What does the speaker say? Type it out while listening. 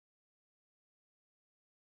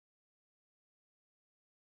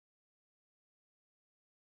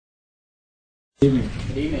Evening.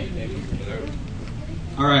 Good evening.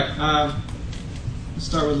 All right. Let's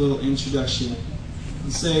start with a little introduction.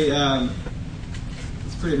 Let's say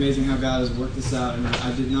it's pretty amazing how God has worked this out, and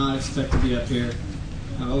I did not expect to be up here.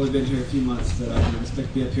 I've only been here a few months, but I didn't expect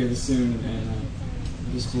to be up here this soon, and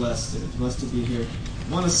I'm just blessed to be here.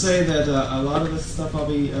 I want to say that a lot of the stuff I'll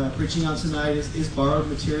be preaching on tonight is borrowed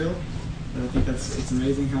material, and I think it's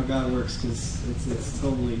amazing how God works, because it's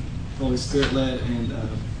totally Holy Spirit led, and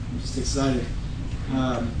I'm just excited.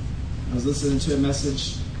 I was listening to a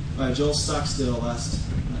message by Joel Stockstill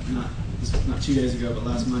not 2 days ago, but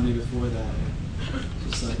last Monday before that.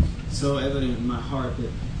 Just like so evident in my heart that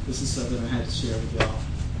this is something I had to share with y'all.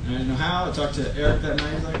 And I didn't know how. I talked to Eric that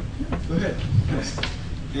night. He's like, "Go ahead."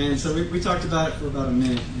 And so we talked about it for about a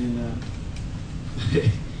minute, and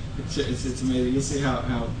it's amazing. You'll see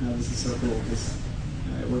how this is so cool, because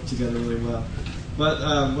it worked together really well. But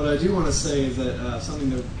what I do want to say is that something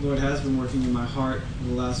the Lord has been working in my heart for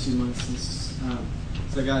the last few months since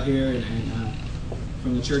I got here, and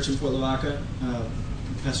from the church in Fort Lavaca,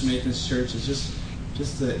 Pastor Nathan's church, is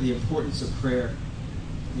just the importance of prayer.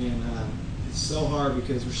 And it's so hard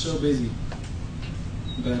because we're so busy.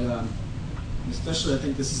 But especially I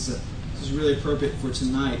think this is really appropriate for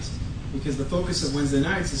tonight, because the focus of Wednesday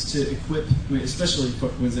nights is to equip, especially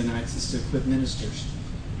Wednesday nights, is to equip ministers.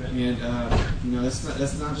 And that's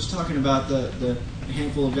not just talking about the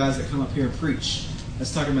handful of guys that come up here and preach.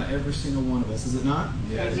 That's talking about every single one of us, is it not?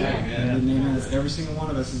 Yes. Amen. That's every single one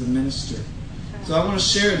of us is a minister. So I want to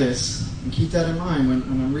share this and keep that in mind when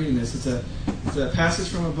I'm reading this. It's a passage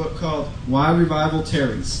from a book called Why Revival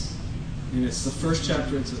Tarries, and it's the first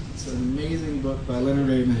chapter. It's an amazing book by Leonard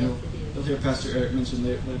Ravenhill. You'll hear Pastor Eric mention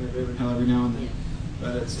Leonard Ravenhill every now and then,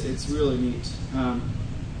 but it's really neat.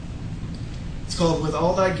 It's called With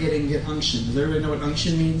All Thy Getting, Get Unction. Does everybody know what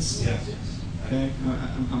unction means? Yes. Okay.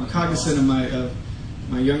 I'm cognizant of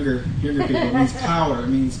my younger people. It means power. It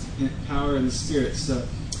means power in the Spirit. So it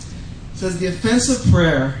says the offense of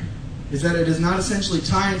prayer is that it is not essentially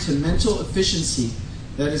tied to mental efficiency.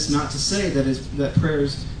 That is not to say that prayer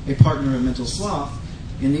is a partner of mental sloth.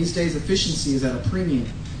 In these days, efficiency is at a premium.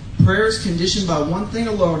 Prayer is conditioned by one thing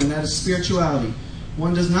alone, and that is spirituality.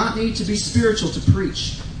 One does not need to be spiritual to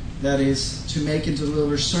preach. That is, to make and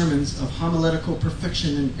deliver sermons of homiletical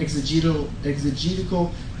perfection and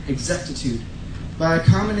exegetical exactitude. By a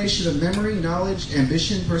combination of memory, knowledge,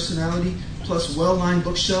 ambition, personality, plus well-lined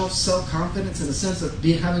bookshelves, self-confidence, and a sense of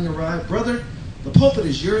having arrived, brother, the pulpit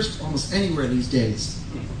is yours almost anywhere these days.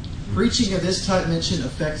 Preaching of this type mentioned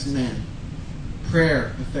affects men.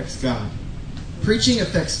 Prayer affects God. Preaching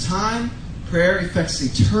affects time. Prayer affects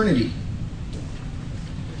eternity.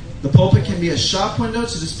 The pulpit can be a shop window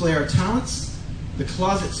to display our talents. The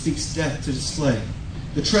closet speaks death to display.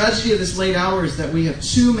 The tragedy of this late hour is that we have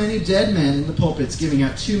too many dead men in the pulpits giving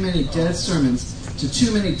out too many dead sermons to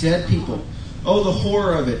too many dead people. Oh, the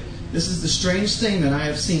horror of it. This is the strange thing that I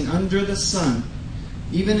have seen under the sun.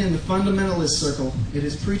 Even in the fundamentalist circle, it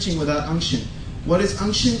is preaching without unction. What is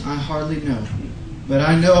unction? I hardly know. But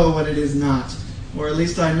I know what it is not. Or at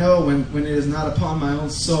least I know when it is not upon my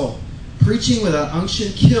own soul. Preaching without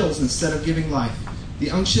unction kills instead of giving life. The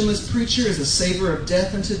unctionless preacher is a savor of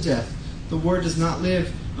death unto death. The word does not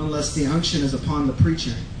live unless the unction is upon the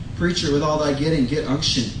preacher. Preacher, with all thy getting, get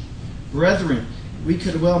unction. Brethren, we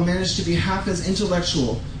could well manage to be half as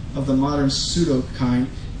intellectual of the modern pseudo kind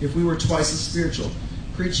if we were twice as spiritual.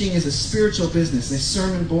 Preaching is a spiritual business. A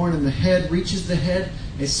sermon born in the head reaches the head.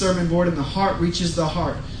 A sermon born in the heart reaches the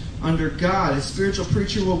heart. Under God, a spiritual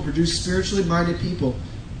preacher will produce spiritually minded people.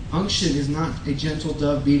 Unction is not a gentle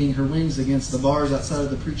dove beating her wings against the bars outside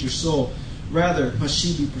of the preacher's soul. Rather, must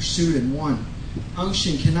she be pursued and won.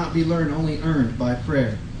 Unction cannot be learned, only earned by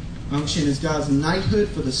prayer. Unction is God's knighthood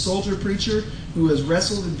for the soldier preacher who has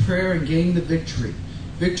wrestled in prayer and gained the victory.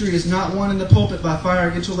 Victory is not won in the pulpit by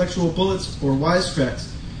firing intellectual bullets or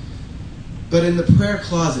wisecracks, but in the prayer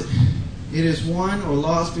closet. It is won or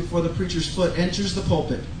lost before the preacher's foot enters the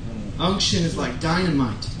pulpit. Unction is like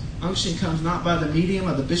dynamite. Unction comes not by the medium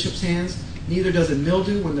of the bishop's hands, neither does it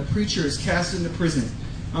mildew when the preacher is cast into prison.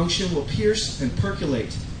 Unction will pierce and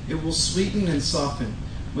percolate. It will sweeten and soften.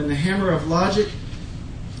 When the hammer of logic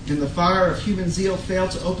and the fire of human zeal fail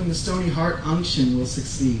to open the stony heart, unction will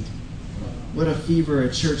succeed. What a fever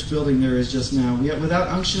at church building there is just now. Yet without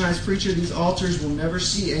unctionized preacher, these altars will never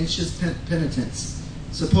see anxious penitence.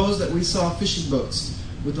 Suppose that we saw fishing boats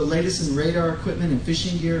with the latest in radar equipment and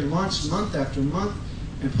fishing gear launched month after month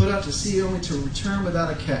and put out to sea only to return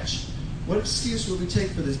without a catch. What excuse will we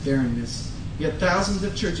take for this barrenness? Yet thousands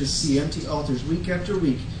of churches see empty altars week after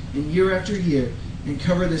week and year after year and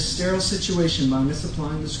cover this sterile situation by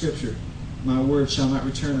misapplying the Scripture. my word shall not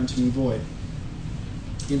return unto me void.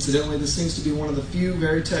 Incidentally, this seems to be one of the few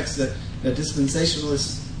very texts that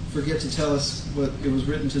dispensationalists forget to tell us what it was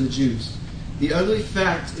written to the Jews. The ugly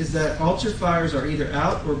fact is that altar fires are either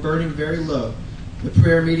out or burning very low. The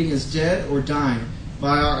prayer meeting is dead or dying.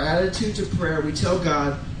 By our attitude to prayer, we tell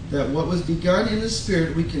God that what was begun in the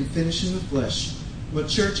Spirit we can finish in the flesh. What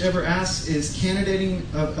church ever asks is candidating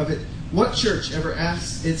of it. What church ever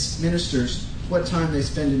asks its ministers what time they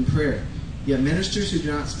spend in prayer? Yet ministers who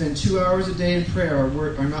do not spend 2 hours a day in prayer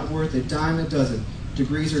are not worth a dime a dozen,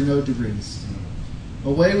 degrees or no degrees.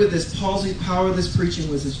 Away with this palsy powerless preaching,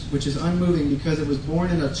 which is unmoving because it was born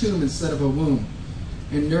in a tomb instead of a womb,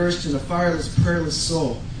 and nourished in a fireless, prayerless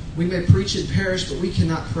soul. We may preach and perish, but we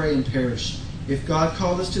cannot pray and perish. If God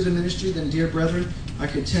called us to the ministry, then, dear brethren, I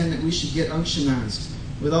contend that we should get unctionized.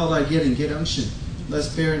 With all thy getting, get unction,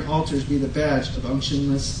 lest barren altars be the badge of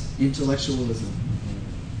unctionless intellectualism.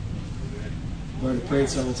 I've already prayed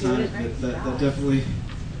several times, but that definitely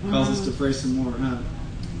calls us to pray some more.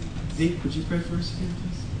 Zeke, would you pray for us again,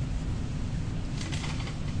 please?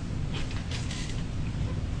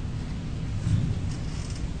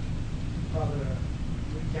 Father,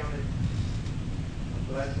 we count it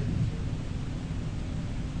a blessing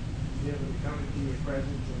to be able to come into your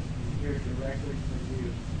presence and hear directly from you.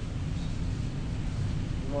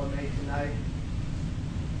 Lord, may tonight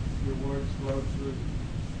your words flow through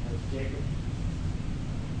as Jacob.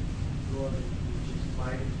 Lord, which is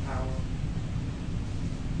might and power.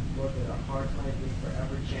 Lord, that our hearts might be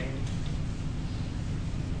forever changed.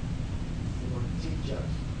 Lord, teach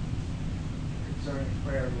us concerning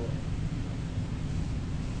prayer, Lord.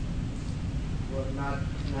 Lord, not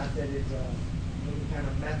that it's any kind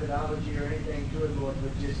of methodology or anything to it, Lord,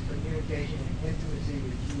 but just communication and intimacy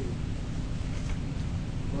with you.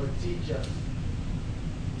 Lord, teach us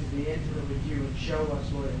to be intimate with you and show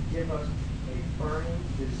us, Lord, and give us a burning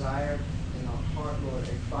desire in our heart, Lord,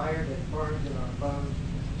 a fire that burns in our bones,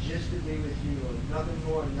 just to be with you, Lord. Nothing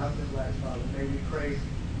more, nothing less, Father. May we praise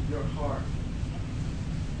your heart.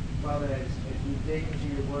 Father, as we dig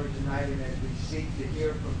into your word tonight and as we seek to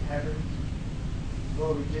hear from heaven,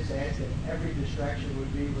 Lord, we just ask that every distraction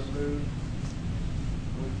would be removed.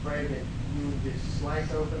 We pray that you would just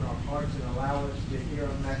slice open our hearts and allow us to hear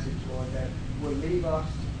a message, Lord, that will leave us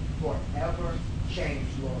forever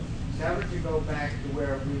changed, Lord. Never to go back to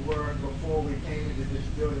where we were before we came into this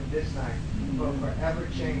building this night, but forever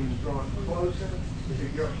changed, drawn closer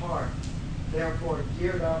to your heart. Therefore,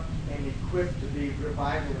 geared up and equipped to be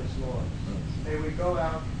revivalists, Lord. May we go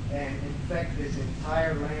out and infect this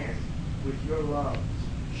entire land with your love,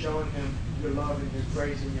 showing them your love and your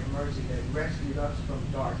grace and your mercy that rescued us from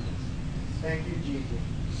darkness. Thank you, Jesus.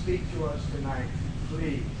 Speak to us tonight,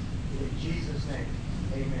 please. In Jesus' name,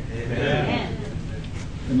 amen. Amen.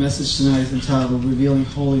 The message tonight is entitled Revealing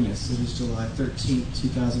Holiness. It is July 13th,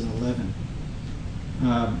 2011.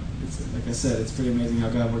 Like I said, it's pretty amazing how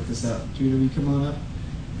God worked this out. Judah, will you come on up?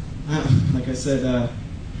 Like I said,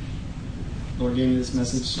 Lord gave me this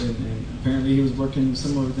message, and apparently he was working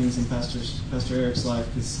similar things in Pastor Eric's life,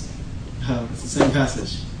 because it's the same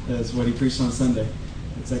passage as what he preached on Sunday.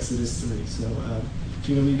 It's Exodus 3. So,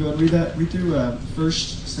 Judah, will you go ahead and read that? Read through the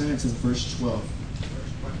first sentence of verse 12.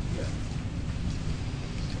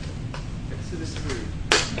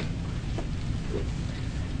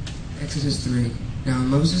 Exodus 3. Now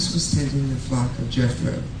Moses was tending the flock of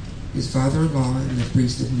Jethro, his father-in-law and the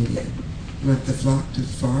priest of Midian, and left the flock to the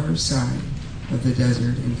far side of the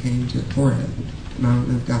desert and came to Horeb, the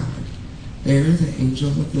mountain of God. There the angel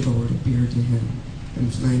of the Lord appeared to him,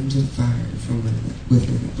 and flames of fire from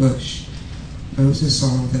within a bush. Moses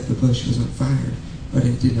saw that the bush was on fire, but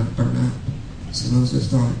it did not burn up. So Moses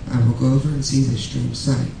thought, I will go over and see this strange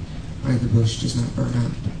sight, why the bush does not burn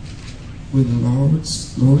up. When the Lord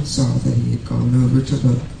saw that he had gone over to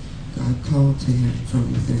look, God called to him from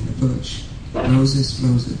within the bush, Moses,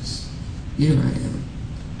 Moses, here I am.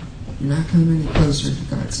 You're not coming any closer,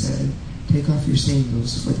 God said. Take off your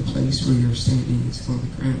sandals, for the place where you're standing is holy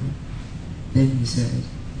ground. Then he said,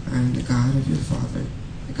 I am the God of your father,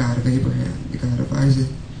 the God of Abraham, the God of Isaac,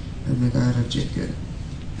 and the God of Jacob.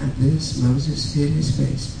 At this, Moses hid his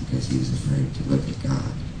face because he was afraid to look at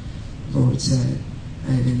God. The Lord said,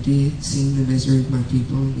 I have indeed seen the misery of my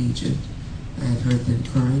people in Egypt. I have heard them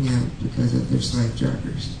crying out because of their slave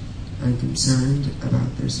drivers. I am concerned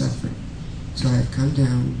about their suffering. So I have come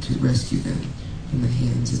down to rescue them from the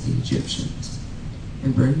hands of the Egyptians,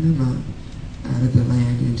 and bring them up out of the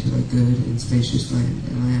land into a good and spacious land,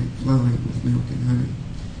 a land flowing with milk and honey,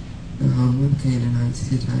 the home of Canaanites,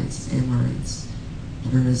 Hittites, Amorites,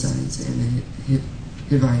 Perizzites, and the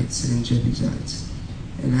Hivites and Jebusites.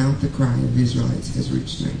 and now the cry of the Israelites has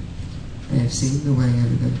reached me. I have seen the way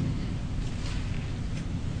of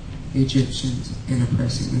the Egyptians and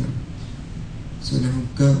oppressing them. So now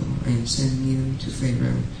go, I am sending you to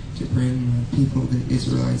Pharaoh to bring my people, the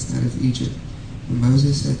Israelites, out of Egypt. And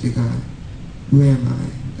Moses said to God, who am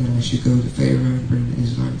I that I should go to Pharaoh and bring the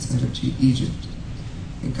Israelites out of Egypt?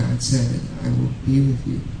 And God said, I will be with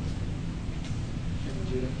you.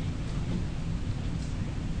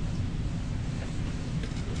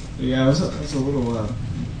 Yeah, I was a little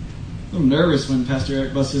nervous when Pastor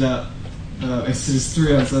Eric busted out Exodus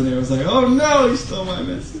 3 on Sunday. I was like, oh no, he stole my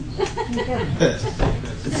message.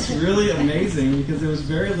 It's really amazing because there was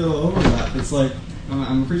very little overlap. It's like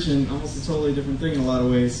I'm preaching almost a totally different thing in a lot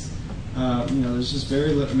of ways. There's just very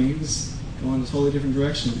little. I mean, he was going a totally different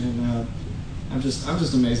direction, and I'm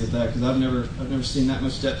just amazed at that because I've never seen that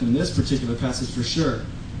much depth in this particular passage for sure.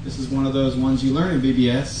 This is one of those ones you learn in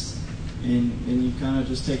BBS, and you kind of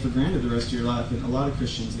just take for granted the rest of your life. And a lot of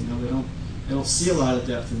Christians, they don't see a lot of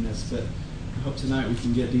depth in this, but I hope tonight we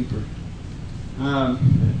can get deeper. I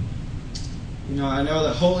know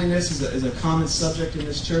that holiness is a common subject in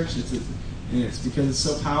this church. It's because it's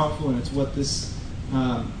so powerful, and it's what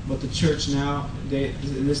the church now,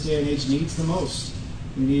 in this day and age, needs the most.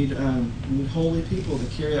 We need holy people to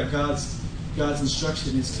carry out God's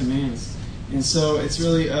instruction, His commands. And so it's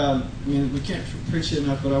really, we can't preach it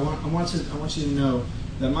enough, but I want you to know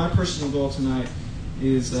that my personal goal tonight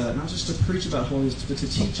is not just to preach about holiness, but to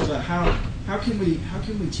teach about how can we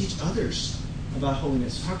teach others about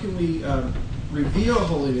holiness? How can we reveal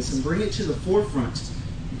holiness and bring it to the forefront?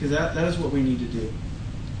 Because that is what we need to do.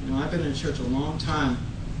 I've been in church a long time,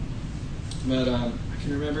 but I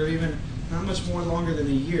can remember even not much more longer than a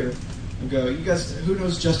year ago. You guys, who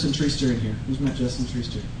knows Justin Treaster in here? Who's met Justin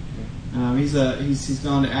Treaster? He's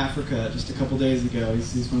gone to Africa just a couple days ago.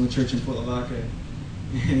 He's from the church in Port Lavaca,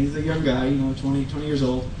 and he's a young guy, 20 years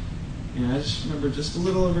old. And I just remember just a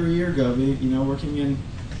little over a year ago, working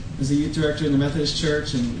as a youth director in the Methodist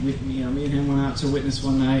Church, and me and him went out to witness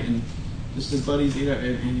one night, and just as buddies,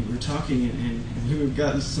 and we were talking, and we had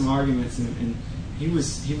gotten some arguments, and he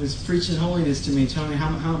was preaching holiness to me, telling me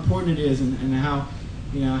how important it is, and how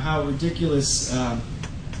ridiculous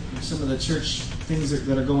some of the church things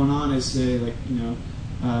that are going on is,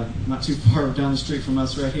 not too far down the street from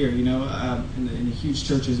us right here, in the huge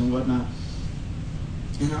churches and whatnot.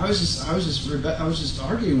 And I was just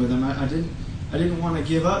arguing with him. I didn't want to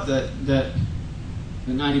give up that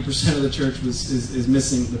 90% of the church is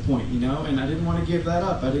missing the point, and I didn't want to give that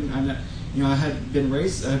up. I had been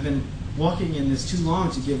raised. I've been walking in this too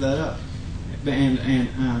long to give that up.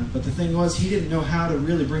 But the thing was, he didn't know how to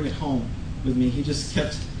really bring it home with me. He just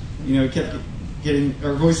kept getting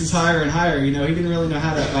our voices higher and higher. He didn't really know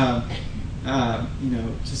how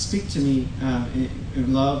to speak to me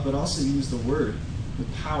in love, but also use the word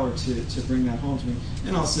with power to bring that home to me.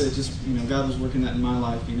 And also, just God was working that in my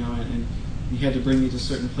life, and He had to bring me to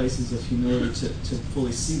certain places of humility to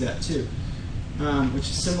fully see that too, which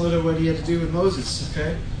is similar to what He had to do with Moses.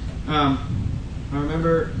 Okay, I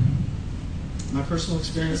remember my personal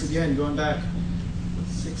experience again, going back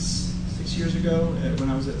 6 years ago, when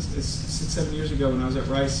I was at 6-7 years ago when I was at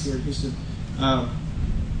Rice here in Houston,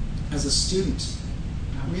 as a student.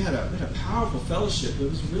 We had a powerful fellowship. It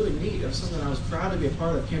was really neat. It was something I was proud to be a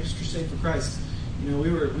part of. Campus Crusade for Christ. We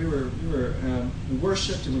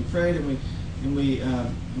worshipped and we prayed and we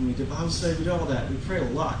did Bible study. We did all that. We prayed a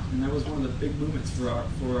lot, and that was one of the big movements for our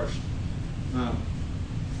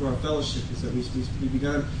fellowship. Is that we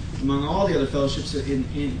began among all the other fellowships in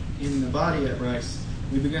the body at Rice.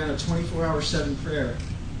 We began a 24/7 prayer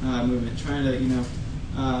movement, trying to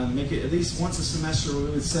make it at least once a semester where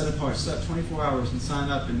we would set 24 hours and sign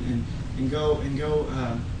up and go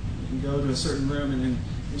to a certain room and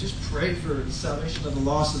just pray for the salvation of the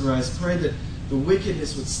lost at Rice. Pray that the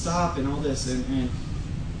wickedness would stop and all this. And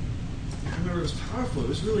I remember it was powerful. It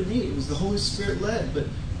was really neat. It was the Holy Spirit led. But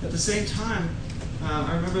at the same time,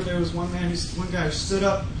 I remember there was one guy who stood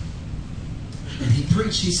up and he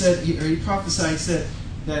preached. He prophesied. He said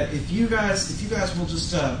that if you guys will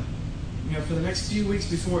just for the next few weeks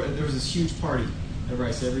before, there was this huge party at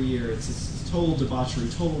Rice every year. It's total debauchery,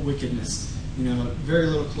 total wickedness. Very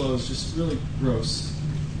little clothes, just really gross.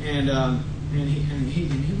 And he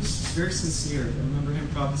was very sincere. I remember him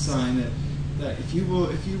prophesying that if you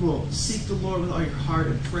will seek the Lord with all your heart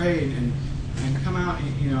and pray and come out.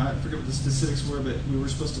 I forget what the specifics were, but we were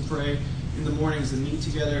supposed to pray in the mornings and meet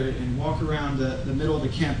together and walk around the middle of the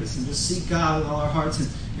campus and just seek God with all our hearts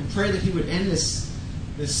and pray that He would end this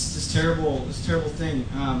terrible thing.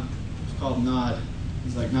 It's called NOD.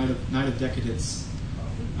 It's like Night of Decadence.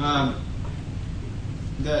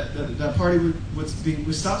 that party would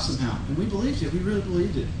stop somehow. And we believed it. We really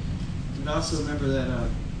believed it. And I also remember that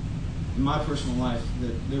in my personal life,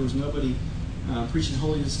 that there was nobody preaching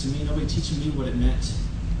holiness to me, nobody teaching me what it meant.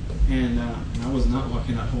 And I was not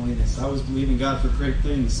walking out holiness. I was believing God for great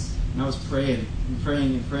things. And I was praying and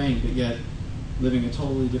praying and praying, but yet living a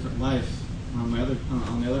totally different life on the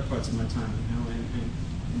other parts of my time,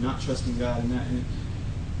 and not trusting God in that. And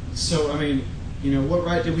so, I mean, what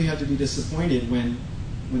right did we have to be disappointed when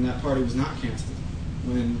that party was not canceled?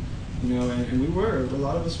 When, and we were. A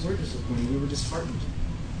lot of us were disappointed. We were disheartened.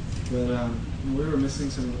 But we were missing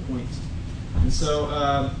some of the points. And so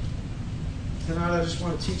tonight I just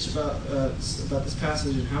want to teach about this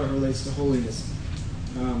passage and how it relates to holiness.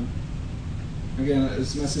 Again,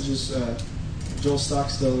 this message is Joel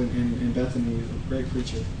Stockstill in Bethany, a great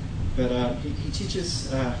preacher. But he teaches,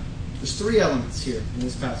 there's 3 elements here in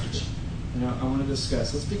this passage. And I want to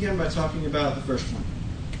discuss. Let's begin by talking about the first one.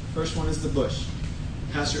 The first one is the bush.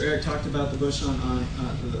 Pastor Eric talked about the bush on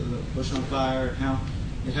the bush on fire, and how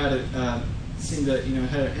it had seemed that it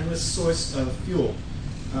had an endless source of fuel.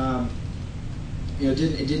 It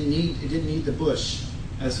didn't need the bush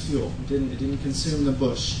as fuel. It didn't consume the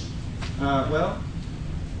bush. Well,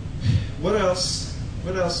 what else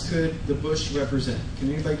could the bush represent?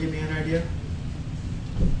 Can anybody give me an idea?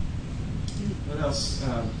 What else?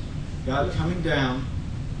 God coming down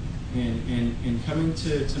and coming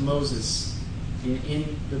to Moses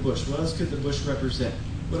in the bush. What else could the bush represent?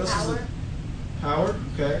 What else Power. is it? Power.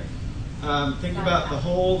 Okay. Think about the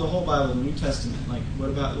whole Bible, the New Testament. Like,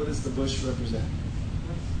 what does the bush represent?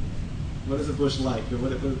 What is a bush like? Or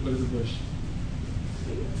what is a bush?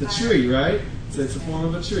 It's a tree, right? So it's a form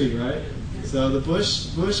of a tree, right? So the bush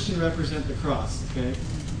can represent the cross. Okay,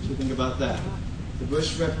 so think about that. The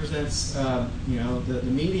bush represents, the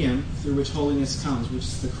medium through which holiness comes, which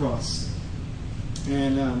is the cross.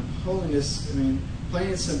 And holiness, plain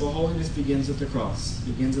and simple, holiness begins at the cross,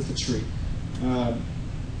 begins at the tree. I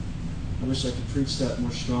wish I could preach that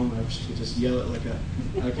more strongly. I wish I could just yell it like a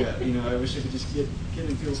I wish I could just get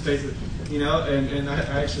in people's faces, And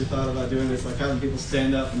I actually thought about doing this, like having people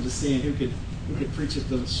stand up and just seeing who could preach it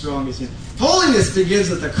the strongest. Holiness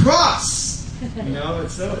begins at the cross.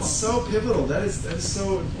 It's so pivotal. That is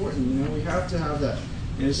so important. We have to have that.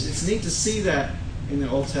 And it's neat to see that in the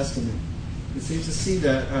Old Testament. It's neat to see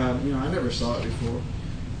that. I never saw it before.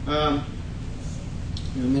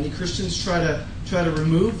 Many Christians try to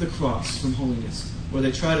remove the cross from holiness, or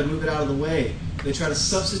they try to move it out of the way. They try to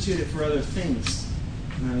substitute it for other things.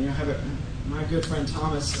 My good friend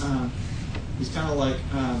Thomas. He's kind of like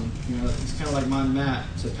my Matt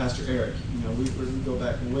to Pastor Eric. We go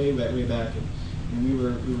back way back, and we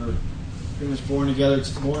were pretty much born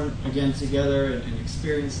again together, and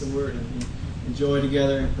experienced the Word and enjoy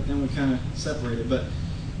together. But then we kind of separated. But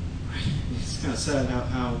it's kind of sad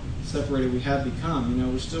how separated we have become.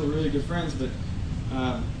 We're still really good friends, but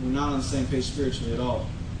we're not on the same page spiritually at all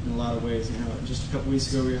in a lot of ways. Just a couple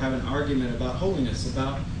weeks ago we were having an argument about holiness,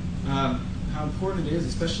 about how important it is,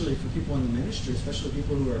 especially for people in the ministry, especially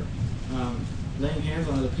people who are laying hands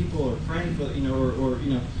on other people or praying for, or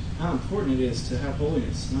how important it is to have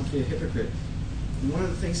holiness, not to be a hypocrite. And one of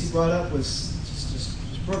the things he brought up was just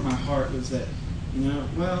broke my heart, was that,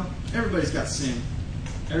 everybody's got sin.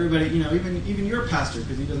 Everybody, even your pastor,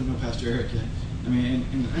 because he doesn't know Pastor Eric yet.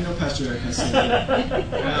 And I know Pastor Eric has sin.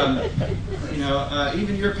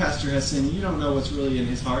 Even your pastor has sin. You don't know what's really in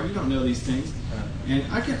his heart. You don't know these things. And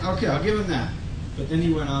I'll give him that. But then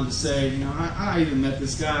he went on to say, I even met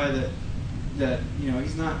this guy that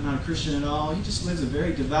he's not a Christian at all. He just lives a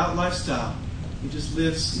very devout lifestyle. He just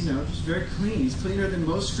lives, just very clean. He's cleaner than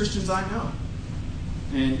most Christians I know.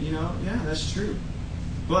 And, yeah, that's true.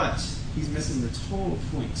 But he's missing the total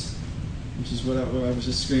point, which is what I was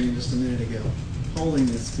just screaming just a minute ago.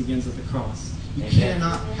 Holiness begins at the cross. You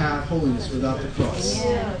cannot have holiness without the cross.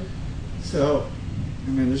 Yeah. So,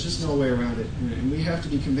 there's just no way around it. And we have to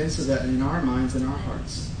be convinced of that in our minds and our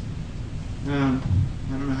hearts. I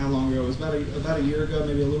don't know how long ago. It was about a year ago,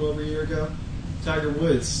 maybe a little over a year ago. Tiger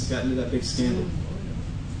Woods got into that big scandal.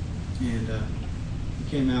 And he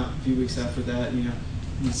came out a few weeks after that,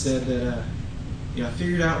 he said that, I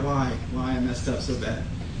figured out why I messed up so bad.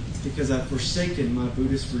 It's because I've forsaken my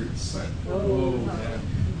Buddhist roots. Oh.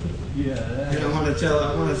 Yeah. And I want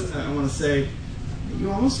to say,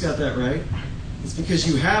 you almost got that right. It's because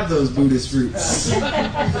you have those Buddhist roots.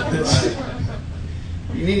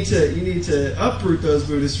 You need to uproot those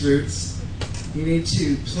Buddhist roots. You need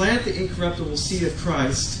to plant the incorruptible seed of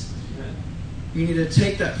Christ. You need to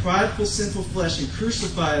take that prideful, sinful flesh and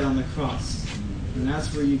crucify it on the cross. And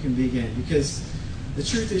that's where you can begin. Because The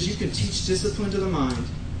truth is, you can teach discipline to the mind,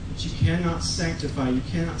 but you cannot sanctify, you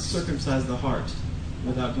cannot circumcise the heart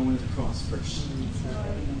without going to the cross first.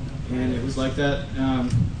 And it was like that.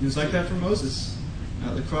 It was like that for Moses.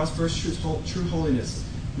 The cross first, true holiness.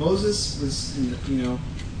 Moses was, in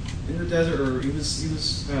the desert, or he was.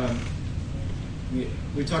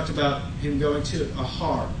 We talked about him going to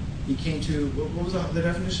Ahar. He came to, what was the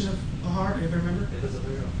definition of Ahar? Anybody remember?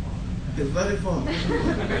 Let it fall.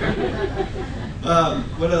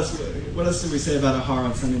 What else did we say about Ahar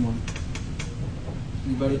on Sunday morning?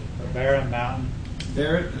 Anybody? The barren mountain.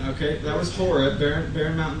 Barren, okay, that was Horeb,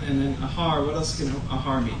 barren mountain, and then Ahar. What else can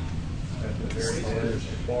Ahar mean? At the very edge.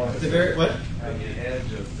 At the very what? At the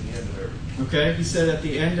edge of the end of everything. Okay, he said at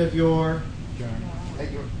the end of your.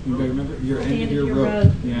 Anybody remember your end of your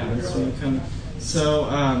rope? Yeah, that's when you come. So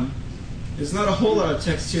there's not a whole lot of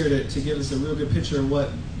text here to give us a real good picture of what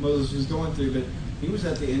Moses was going through, but he was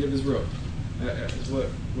at the end of his rope. Is what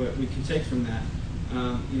we can take from that.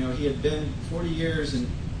 He had been 40 years, and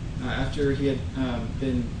after he had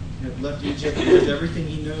left Egypt, he did everything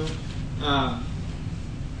he knew. And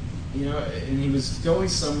he was going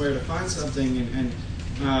somewhere to find something, and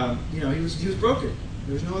he was broken.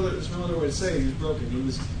 There's no other way to say it. He was broken. He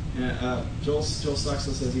was. Joel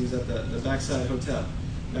Stocksell says he was at the Backside Hotel.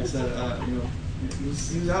 Backside, he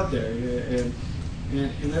was out there, and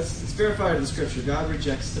it's verified in the Scripture. God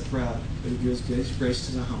rejects the proud, but He gives grace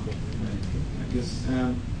to the humble.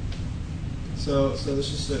 So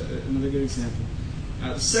this is another good example.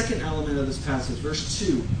 The second element of this passage, verse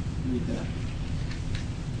 2. Read that.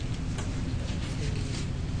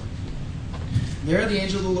 There the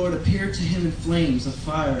angel of the Lord appeared to him in flames of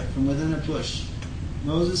fire from within a bush.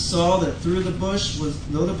 Moses saw that though the bush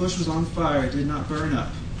was on fire, it did not burn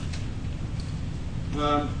up.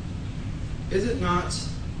 Is it not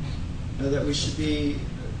that we should be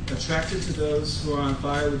attracted to those who are on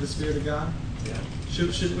fire with the Spirit of God? Yeah.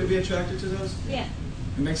 Shouldn't we be attracted to those? Yeah.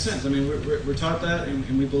 It makes sense. I mean, we're taught that,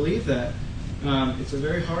 and we believe that. It's a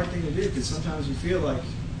very hard thing to do, because sometimes you feel like,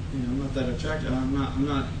 I'm not that attracted. I'm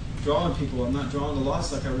not drawing people. I'm not drawing the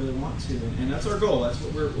lost like I really want to, and that's our goal. That's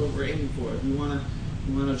what we're aiming for. We want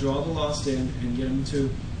to draw the lost in and get them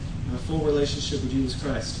into a full relationship with Jesus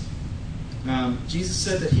Christ. Jesus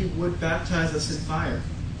said that He would baptize us in fire,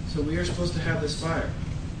 so we are supposed to have this fire.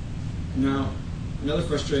 Now, another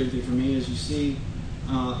frustrating thing for me is you see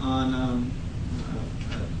on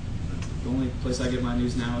the only place I get my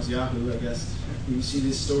news now is Yahoo, I guess. You see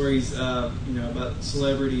these stories, about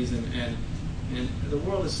celebrities and the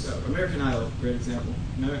world is American Idol, great example.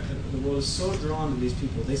 The world is so drawn to these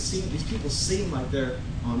people. These people seem like they're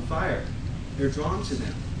on fire. They're drawn to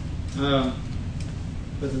them.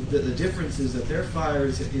 But the difference is that their fire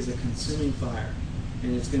is a consuming fire,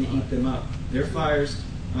 and it's going to eat them up. Their fires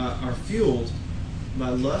are fueled by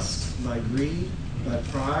lust, by greed, by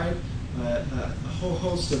pride, by a whole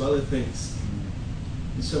host of other things.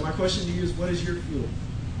 And so my question to you is, what is your fuel?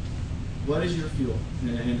 What is your fuel?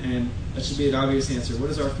 And that should be an obvious answer.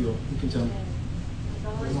 What is our fuel? You can tell me.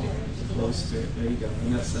 The Holy Spirit. There you go.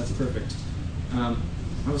 And that's perfect. I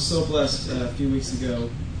was so blessed a few weeks ago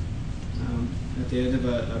at the end of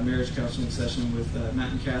a marriage counseling session with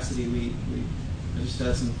Matt and Cassidy. I just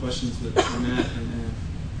had some questions with Matt, and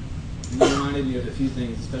he reminded me of a few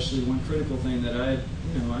things, especially one critical thing that I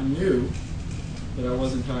knew, but I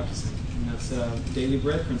wasn't practicing, and that's the daily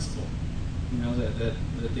bread principle. That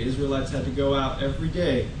the Israelites had to go out every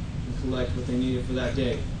day and collect what they needed for that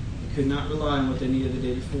day. They could not rely on what they needed the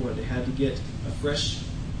day before. They had to get a fresh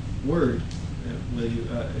word.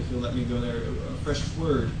 If you'll let me go there, a fresh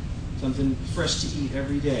word, something fresh to eat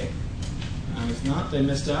every day. If not, they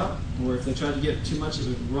missed out, or if they tried to get too much, it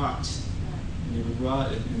would rot. And it would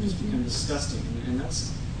rot and just become disgusting. And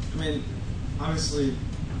that's, obviously,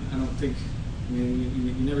 I don't think,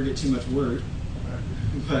 you never get too much word,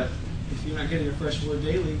 but if you're not getting a fresh word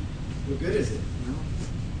daily, what good is it?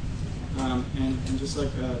 And just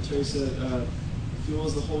like Terry said, fuel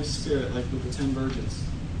is the Holy Spirit, like with the 10 virgins.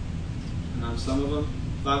 Some of them,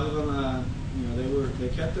 5 of them, they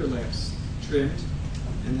kept their lamps trimmed,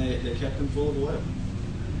 and they kept them full of oil.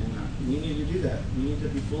 And we need to do that. We need to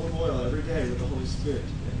be full of oil every day with the Holy Spirit.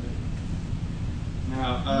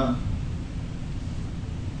 Now,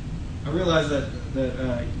 I realize that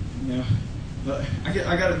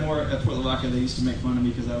I got it more at Port Lavaca. They used to make fun of me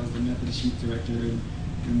because I was the Methodist youth director,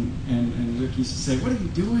 and Luke used to say, "What are you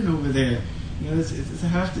doing over there? It's a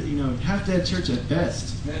half-dead church at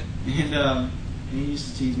best." And he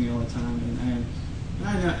used to tease me all the time, and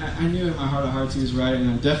I knew in my heart of hearts he was right, and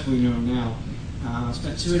I definitely know him now. I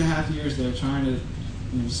spent 2.5 years there trying to,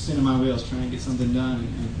 spinning my wheels, trying to get something done,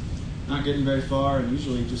 not getting very far and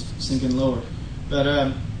usually just sinking lower. But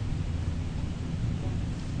I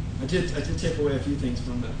did take away a few things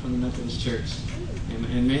from the Methodist Church,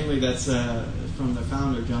 and mainly that's from the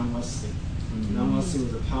founder, John Wesley. Mm-hmm. John Wesley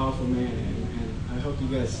was a powerful man, and I hope you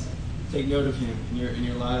guys take note of him in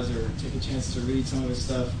your lives, or take a chance to read some of his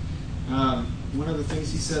stuff. One of the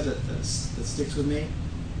things he said that sticks with me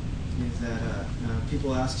is that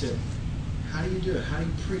people asked him, "How do you do it? How do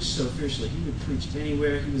you preach so fiercely?" He would preach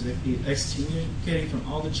anywhere. He was excommunicating from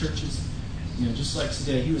all the churches. Just like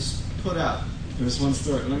today, he was put out. There was one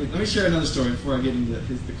story. Let me share another story before I get into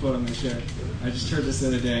the quote I'm going to share. I just heard this the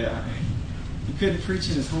other day. He couldn't preach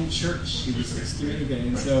in his home church. He was excommunicated,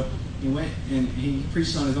 and so he went and he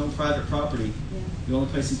preached on his own private property. The only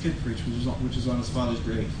place he could preach, which was on his father's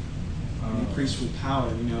grave. And he preached with power.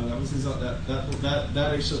 That was his.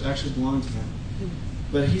 That actually belonged to him.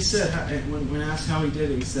 But he said, when asked how he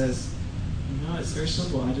did it, he says, it's very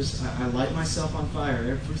simple. I light myself on fire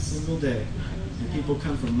every single day, and people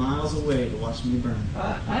come from miles away to watch me burn.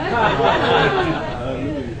 That's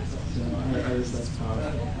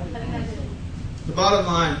powerful. The bottom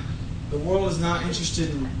line: the world is not interested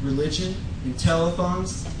in religion, in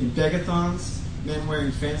telethons, in begathons, men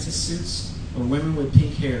wearing fancy suits, or women with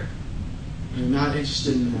pink hair. They're not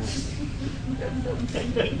interested in that.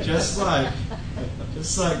 Just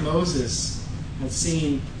like Moses had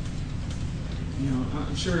seen,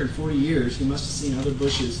 I'm sure in 40 years he must have seen other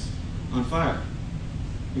bushes on fire.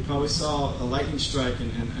 He probably saw a lightning strike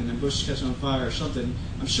and a bush catch on fire or something.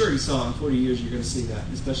 I'm sure he saw in 40 years you're going to see that,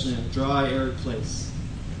 especially in a dry, arid place.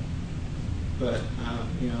 But,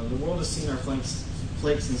 the world has seen our flakes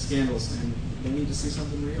and scandals, and they need to see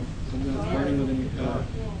something real, something that's burning with an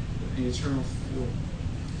eternal fuel.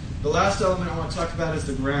 The last element I want to talk about is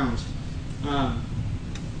the ground.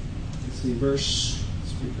 Let's see, let's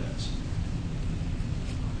read that.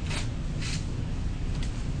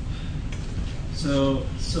 So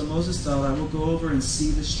Moses thought, I will go over and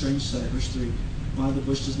see this strange sight. Verse 3, why the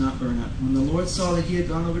bush does not burn up. When the Lord saw that he had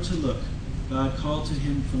gone over to look, God called to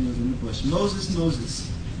him from within the bush, Moses, Moses.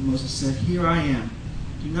 And Moses said, here I am.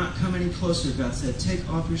 Do not come any closer, God said. Take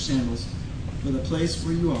off your sandals, for the place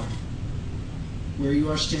where you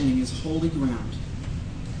are standing is holy ground.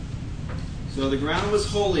 So the ground was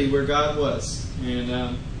holy where God was, and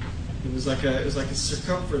it was like a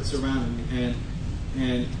circumference around him,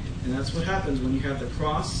 and that's what happens when you have the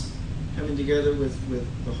cross coming together with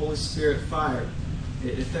the Holy Spirit fire.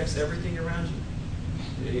 It affects everything around you.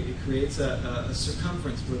 It creates a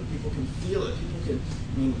circumference where people can feel it. People can,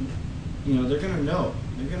 they're going to know.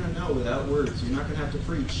 They're going to know without words. You're not going to have to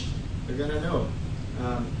preach. They're going to know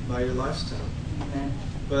by your lifestyle. Amen.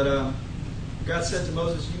 But God said to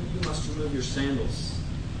Moses, you must remove your sandals.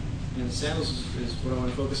 And the sandals is what I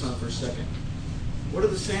want to focus on for a second. What do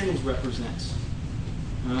the sandals represent?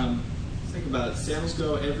 Think about it. Sandals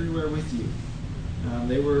go everywhere with you.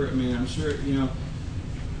 They were, I'm sure,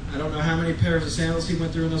 I don't know how many pairs of sandals he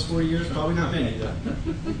went through in those 40 years. Probably not many, though.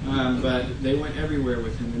 But they went everywhere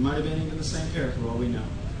with him. They might have been even the same pair for all we know.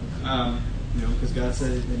 Because God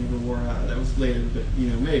said they never wore out. That was later, but,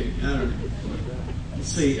 maybe. I don't know. Let's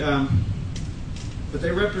see. But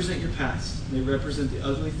they represent your past. They represent the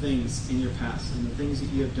ugly things in your past and the things that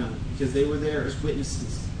you have done. Because they were there as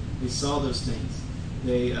witnesses. They saw those things.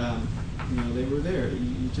 They were there.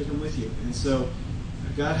 You took them with you. And so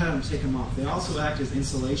God had them take them off. They also act as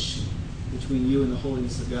insulation between you and the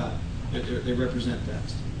holiness of God. They represent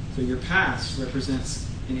that. So your past represents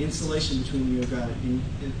an insulation between you and God, and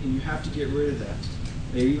you have to get rid of that.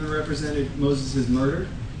 They even represented Moses' murder.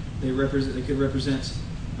 They could represent,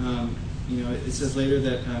 it says later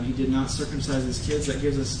that he did not circumcise his kids. That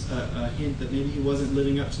gives us a hint that maybe he wasn't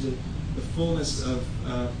living up to the fullness of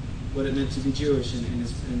what it meant to be Jewish and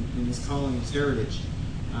his calling, his heritage.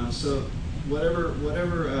 So whatever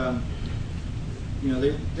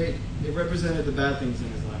they represented the bad things in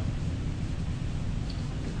his life.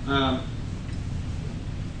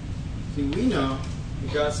 See, we know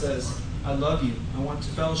that God says, I love you. I want to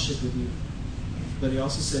fellowship with you. But he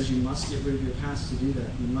also says you must get rid of your past to do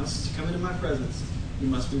that. You must come into my presence. You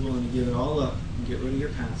must be willing to give it all up and get rid of your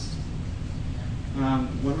past.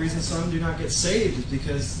 One reason some do not get saved is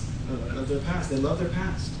because of their past. They love their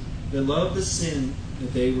past. They love the sin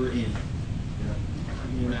that they were in.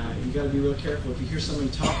 You got to be real careful. If you hear somebody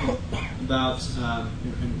talking about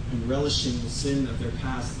and relishing the sin of their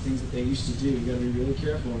past, the things that they used to do, you got to be really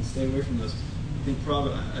careful and stay away from those. I think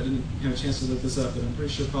I didn't have a chance to look this up, but I'm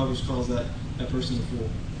pretty sure Proverbs calls that person a fool.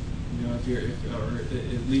 Or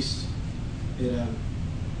at least it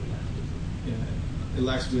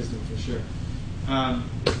lacks wisdom for sure.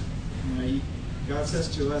 God says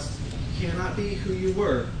to us, you cannot be who you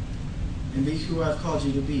were and be who I've called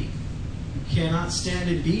you to be. You cannot stand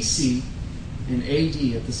in BC and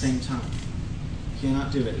AD at the same time. You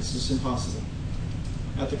cannot do it. It's just impossible.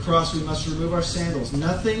 At the cross, we must remove our sandals.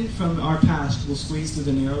 Nothing from our past will squeeze through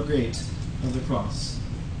the narrow gate of the cross.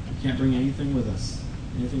 We can't bring anything with us,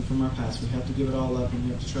 anything from our past. We have to give it all up, and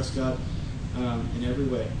we have to trust God in every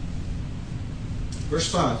way. Verse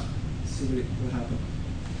 5. Let's see what happened.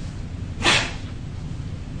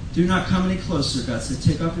 Do not come any closer, God said.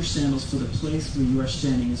 Take off your sandals, for the place where you are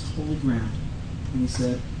standing is holy ground. And he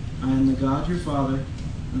said, I am the God your father,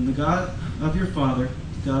 and the God of your father,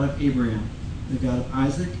 the God of Abraham, the God of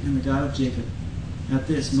Isaac, and the God of Jacob. At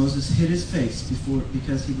this, Moses hid his face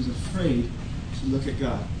because he was afraid to look at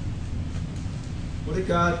God.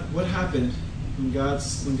 What happened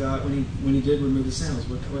when he did remove the sandals?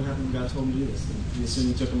 What happened when God told him to do this? We assume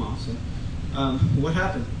he took them off. So, what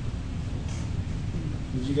happened?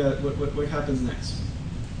 What happens next?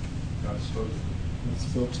 God spoke to him. God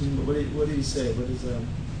spoke to him, but what did he say? What is He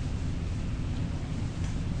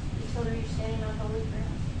told her you're standing on holy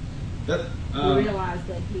ground. that? He realized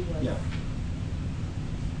that he was. Yeah.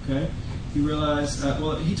 Okay. He realized.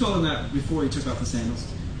 He told him that before he took off the sandals.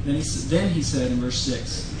 Then he said in verse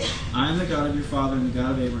 6, I am the God of your father and the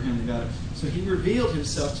God of Abraham, the God of... So he revealed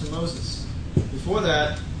himself to Moses. Before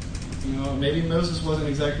that, maybe Moses wasn't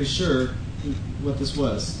exactly sure what this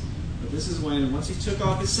was. But this is when, once he took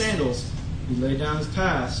off his sandals, he laid down his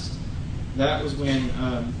past. That was when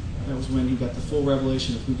he got the full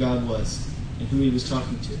revelation of who God was and who he was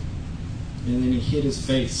talking to. And then he hid his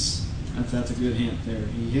face. That's a good hint there.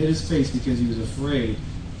 He hid his face because he was afraid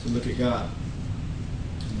to look at God.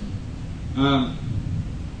 When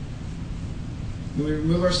we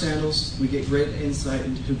remove our sandals, we get great insight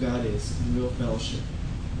into who God is and real fellowship.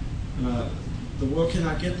 The world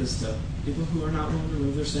cannot get this stuff. People who are not willing to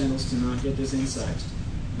remove their sandals cannot get this insight.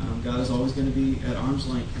 God is always going to be at arm's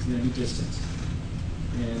length. He's going to be distant.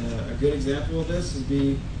 And a good example of this would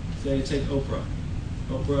be, say, take Oprah.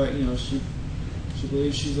 Oprah, she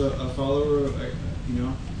believes she's a follower,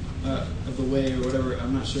 of the way or whatever.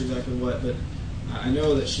 I'm not sure exactly what, but I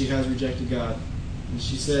know that she has rejected God. And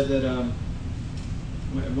she said that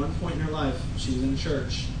at one point in her life, she was in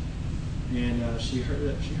church, and she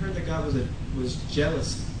heard that God was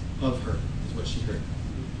jealous of her, is what she heard.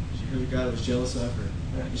 She heard that God was jealous of her.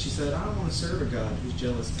 And she said, I don't want to serve a God who's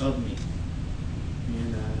jealous of me.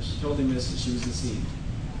 And she told him this, and she was deceived.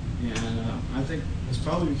 And I think it's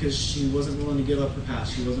probably because she wasn't willing to give up her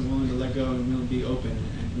past. She wasn't willing to let go and really be open,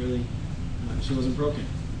 and really, she wasn't broken.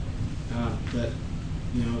 I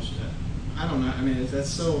don't know. I mean, that's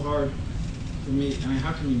so hard for me. I mean,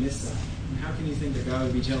 how can you miss that? I mean, how can you think that God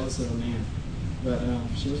would be jealous of a man? But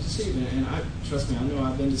she was deceived, and trust me, I know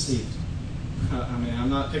I've been deceived. I mean, I'm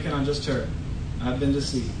not picking on just her. I've been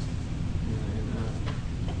deceived. And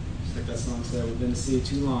just like that song said, we've been deceived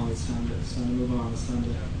too long. It's time to move on. It's time to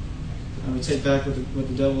take back what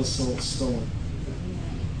the devil has stolen.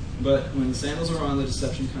 But when the sandals are on, the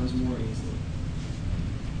deception comes more easily.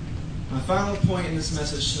 My final point in this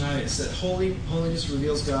message tonight is that holiness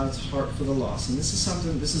reveals God's heart for the lost. And this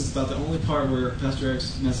is about the only part where Pastor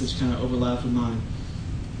Eric's message kind of overlapped with mine.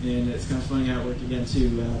 And it's kind of funny how it worked again, too.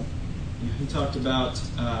 He talked about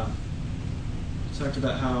how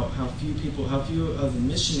few of the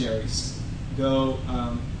missionaries go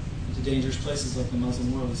into dangerous places like the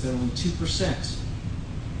Muslim world. He said only 2%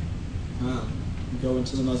 go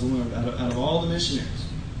into the Muslim world out of all the missionaries.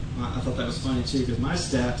 I thought that was funny, too, because my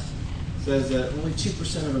stat says that only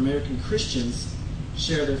 2% of American Christians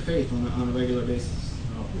share their faith on a regular basis,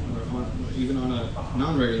 or even on a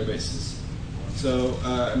non-regular basis. So,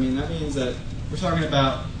 that means that we're talking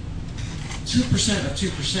about 2% of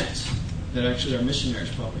 2% that actually are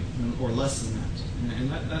missionaries, probably, or less than that.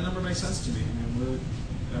 And that number makes sense to me. We're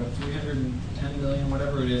 310 million,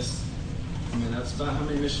 whatever it is. That's about how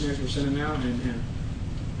many missionaries we're sending out, and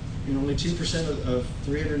only 2% of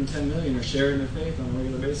 310 million are sharing their faith on a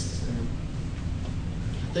regular basis. And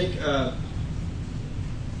I think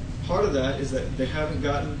part of that is that they haven't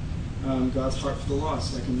gotten God's heart for the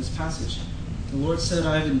lost, like in this passage. The Lord said,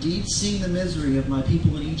 I have indeed seen the misery of my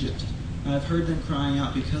people in Egypt. I have heard them crying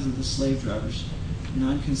out because of the slave drivers, and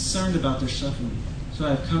I am concerned about their suffering. So I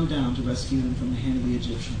have come down to rescue them from the hand of the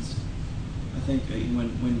Egyptians. I think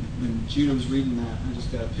when Judah was reading that, I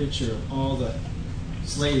just got a picture of all the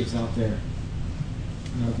slaves out there.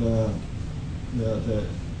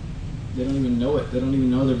 They don't even know it. They don't even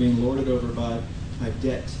know they're being lorded over by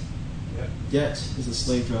debt. Yep. Debt is a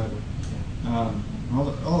slave driver.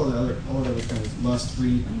 All the other kinds, lust,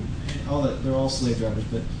 greed, all that, they're all slave drivers.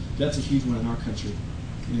 But That's a huge one in our country,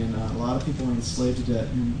 and a lot of people are enslaved to debt.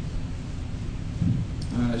 And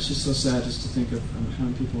it's just so sad just to think of how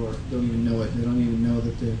many people don't even know it. They don't even know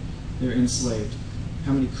that they're enslaved.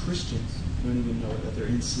 How many Christians don't even know that they're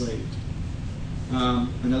enslaved.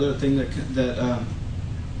 Another thing that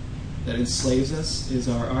enslaves us is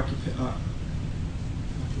our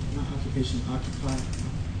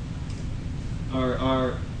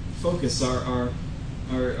our focus, our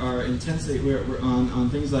intensity. We're on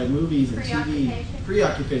things like movies and TV.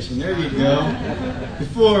 Preoccupation. There you go.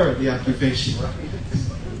 Before the occupation.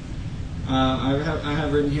 I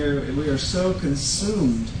have written here, we are so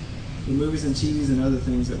consumed with movies and TVs and other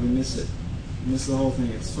things that we miss it. We miss the whole thing.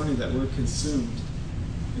 It's funny that word consumed.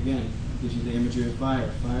 Again, gives you the imagery of fire.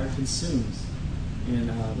 Fire consumes. And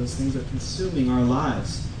those things are consuming our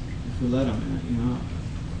lives if we let them.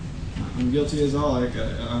 I'm guilty as all. I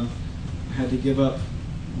had to give up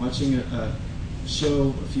watching a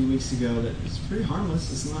show a few weeks ago that is pretty harmless.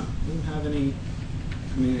 Doesn't have any,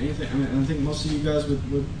 anything. I think most of you guys would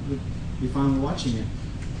be fine with watching it,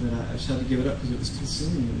 but I just had to give it up because it was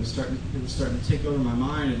consuming. It was starting to take over my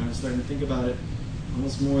mind, and I was starting to think about it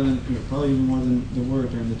almost more than, probably even more than the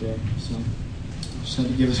Word during the day. So I just had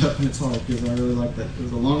to give it up, and it's hard because I really liked that. It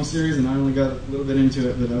was a long series, and I only got a little bit into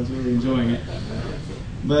it, but I was really enjoying it.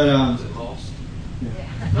 But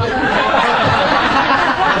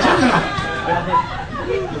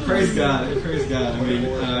praise God.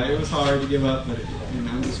 It was hard to give up, but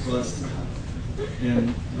I'm just blessed.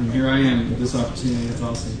 And here I am with this opportunity. It's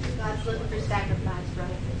awesome. God's looking for sacrifice,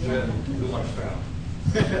 brother. Yeah. Who wants foul?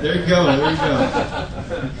 There you go.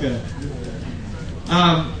 Okay.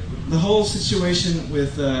 The whole situation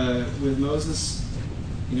with Moses,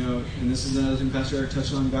 and this is another thing Pastor Eric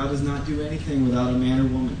touched on. God does not do anything without a man or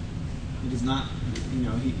woman. He does not.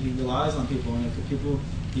 He relies on people, and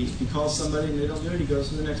if he calls somebody and they don't do it, he goes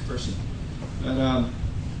to the next person. But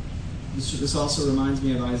this also reminds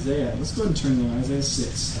me of Isaiah. Let's go ahead and turn to Isaiah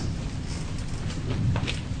 6.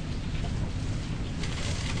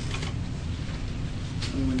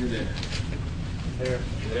 When you're there.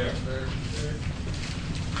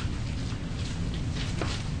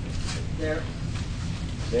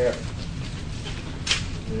 There.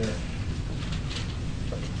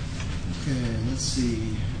 Okay, let's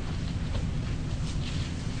see.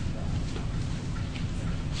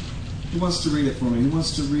 Who wants to read it for me? Who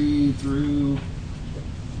wants to read through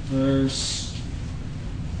verse?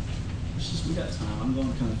 We got time. I'm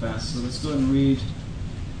going kind of fast, so let's go ahead and read.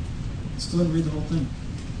 Let's go ahead and read the whole thing.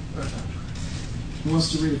 Who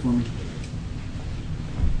wants to read it for me?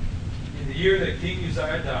 In the year that King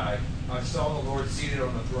Uzziah died, I saw the Lord seated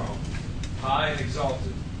on the throne, high and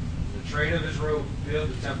exalted. The train of his robe filled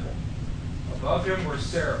the temple. Above him were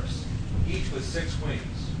seraphs, each with 6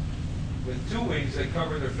 wings. With 2 wings they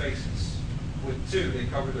covered their faces. With 2 they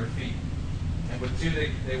covered their feet. And with 2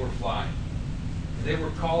 they were flying. And they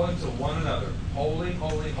were calling to one another, Holy,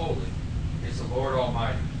 holy, holy is the Lord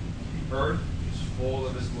Almighty. The earth is full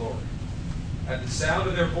of his glory. At the sound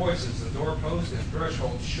of their voices, the doorposts and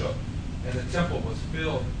thresholds shook, and the temple was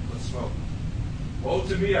filled with smoke. Woe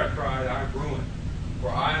to me, I cried, I am ruined, for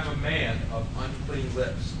I am a man of unclean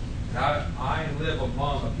lips, and I live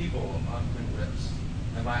among a people of unclean lips.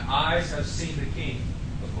 And my eyes have seen the King,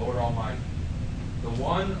 the Lord Almighty. Then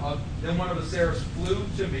one of the seraphs flew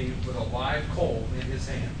to me with a live coal in his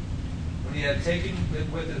hand. When he had taken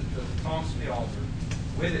with it the tongs of the altar,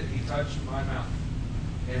 with it he touched my mouth,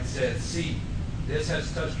 and said, See, this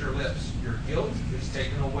has touched your lips. Your guilt is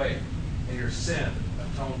taken away, and your sin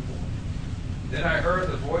atoned for. Then I heard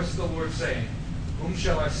the voice of the Lord saying, Whom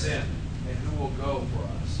shall I send, and who will go for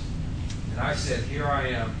us? And I said, Here I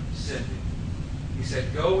am, send me. He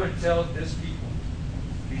said, Go and tell this people,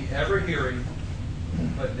 be ever hearing,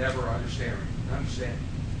 but never understanding.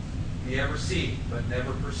 Be ever seeing, but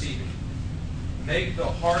never perceiving. Make the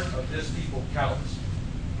heart of this people callous.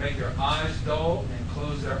 Make their eyes dull and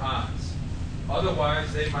close their eyes.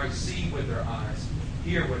 Otherwise they might see with their eyes,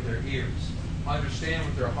 hear with their ears, understand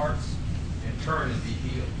with their hearts, and turn and be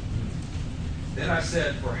healed. Then I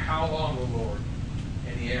said, For how long, O Lord?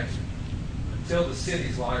 And he answered, Until the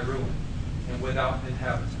cities lie ruined and without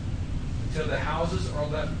inhabitant, until the houses are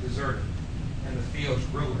left deserted and the fields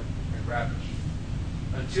ruined and ravaged,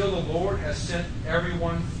 until the Lord has sent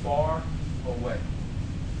everyone far away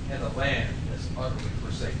and the land is utterly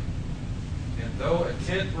forsaken. And though a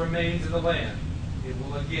tenth remains in the land, it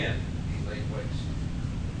will again be laid waste.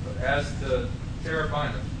 But as the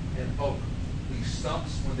terebinth and oak leave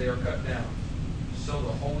stumps when they are cut down, so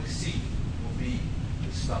the holy seed will be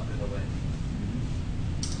a stump in the land.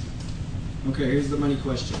 Okay, here's the money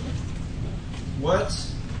question. What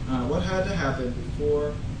what had to happen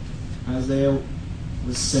before Isaiah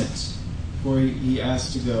was sent, before he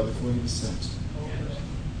asked to go, before he was sent.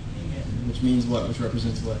 Which means what? Which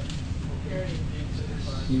represents what?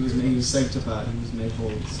 He was sanctified. He was made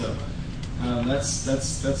holy. So that's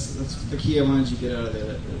the key I wanted you to get out of there.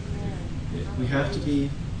 That we have to be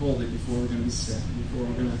holy before we're going to be sent, before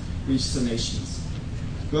we're going to reach the nations.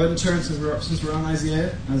 Go ahead and turn, since we're on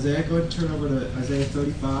Isaiah, go ahead and turn over to Isaiah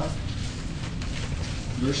 35,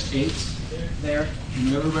 verse 8. There.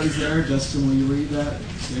 When everybody's there, Justin, will you read that?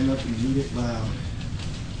 Stand up and read it loud.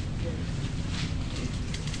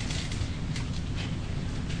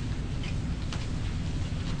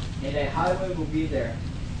 And a highway will be there.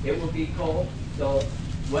 It will be called the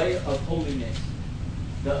way of holiness.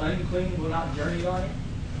 The unclean will not journey on it.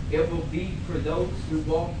 It will be for those who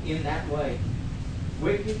walk in that way.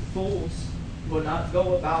 Wicked fools will not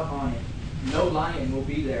go about on it. No lion will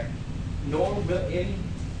be there, nor will any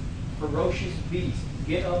ferocious beast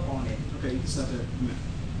get up on it. Okay, you can stop there.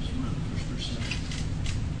 Just run the first verse.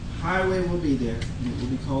 Highway will be there, and it will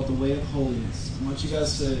be called the way of holiness. I want you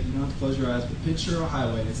guys to, you don't have to close your eyes, but picture a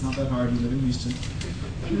highway. It's not that hard. You live in Houston.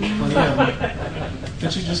 Plenty of them.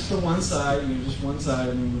 Picture just the one side, just one side,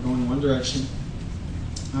 and we're going in one direction.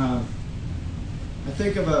 I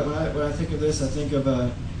think of when I think of this, I think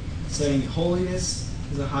of saying holiness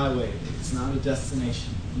is a highway. It's not a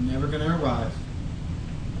destination. You're never going to arrive.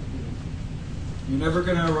 You're never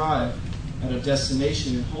going to arrive at a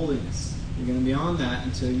destination in holiness. You're going to be on that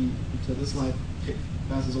until this life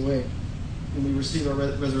passes away and we receive our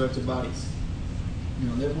resurrected bodies.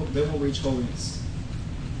 Then we'll reach holiness.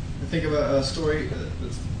 I think of a story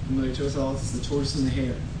that's familiar to us all. It's the tortoise and the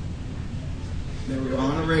hare. They were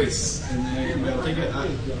on a race, and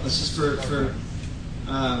let's just for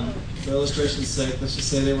illustration's sake, let's just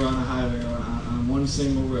say they were on a highway or on one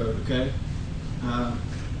single road. Okay,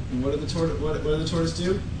 and what did the tortoise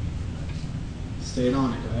do? Stayed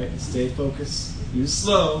on it, right? He stayed focused. He was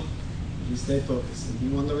slow, but he stayed focused, and he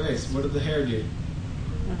won the race. What did the hare do?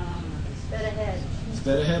 Sped ahead.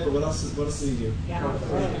 Sped ahead, but what else did he do? Got off the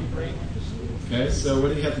road. Okay, so what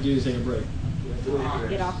did he have to do to take a break?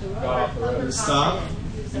 Get off the road. Stop.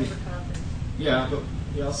 Overconfident. Yeah, but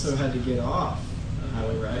he also had to get off the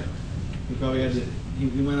highway, right? He probably had to.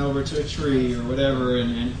 He went over to a tree or whatever,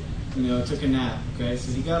 and took a nap. Okay,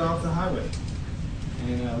 so he got off the highway,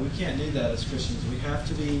 and we can't do that as Christians. We have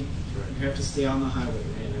to stay on the highway.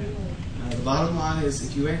 The bottom line is,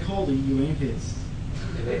 if you ain't holy, you ain't His.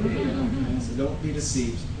 Okay, so don't be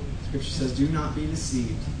deceived. Scripture says, "Do not be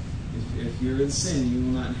deceived. If you're in sin, you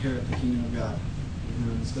will not inherit the kingdom of God."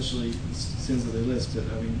 Especially the sins that they list. But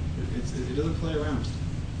I mean, it doesn't play around.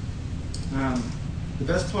 The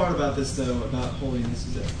best part about this, though, about holiness,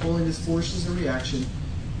 is that holiness forces a reaction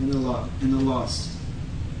in the lost.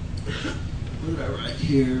 What did I write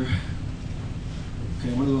here?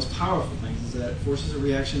 Okay, one of the most powerful things is that it forces a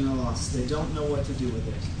reaction in the lost. They don't know what to do with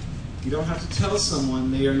it. You don't have to tell someone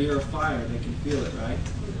they are near a fire; they can feel it, right?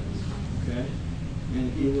 Okay,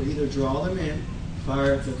 and it will either draw them in.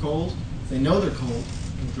 Fire, if they're cold, if they know they're cold,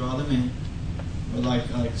 it'll draw them in. Or like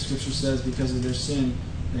Scripture says, because of their sin,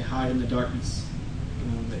 they hide in the darkness.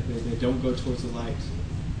 They don't go towards the light,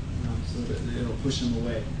 so that it'll push them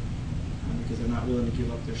away because they're not willing to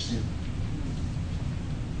give up their sin.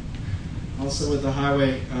 Also, with the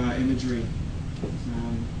highway imagery,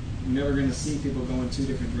 you're never going to see people going two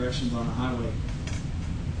different directions on a highway.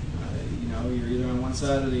 You're either on one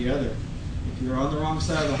side or the other. If you're on the wrong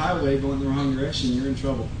side of the highway going the wrong direction, you're in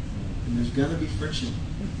trouble. And there's going to be friction.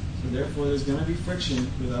 So therefore, there's going to be friction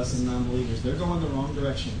with us as non-believers. They're going the wrong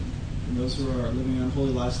direction. And those who are living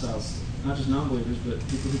unholy lifestyles, not just non-believers, but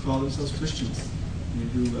people who call themselves Christians, and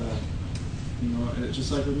who,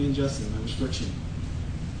 just like with me and Justin, there was friction.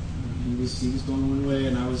 He was going one way,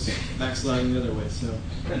 and I was backsliding the other way. So,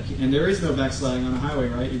 and there is no backsliding on a highway,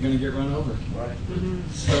 right? You're going to get run over. Right.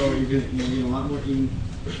 So you're going to get a lot more, even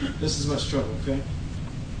just as much trouble. Okay.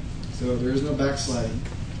 So there is no backsliding.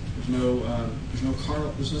 There's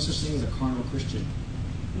no such thing as a carnal Christian,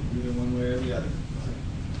 either one way or the other.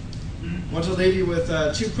 I want to leave you with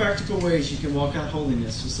two practical ways you can walk out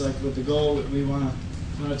holiness, just like with the goal that we want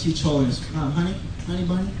to teach holiness. Come on, honey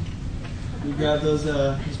bunny. You grab those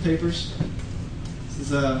papers.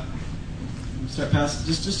 This is start passing.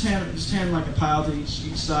 Just hand like a pile to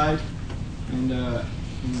each side, and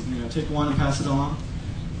take one and pass it along.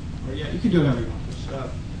 Or you can do it however you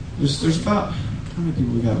want. There's about how many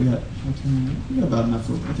people we got? We got about enough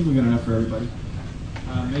for. I think we got enough for everybody.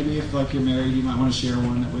 Maybe if you're married, you might want to share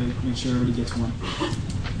one. That way, make sure everybody gets one.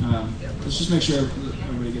 Let's just make sure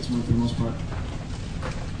everybody gets one for the most part.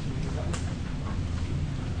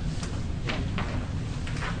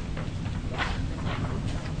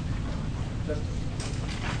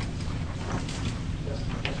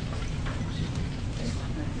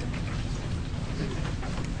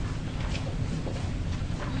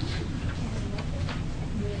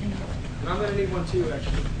 going to need one too,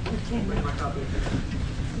 actually. Bring my copy.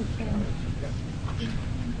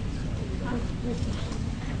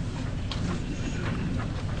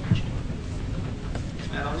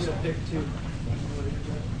 And I'll need a pick too.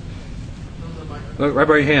 Look, right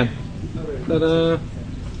by your hand. Ta-da.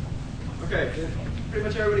 Okay, did pretty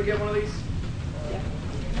much everybody get one of these?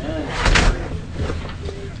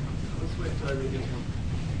 Let's wait until everybody gets one.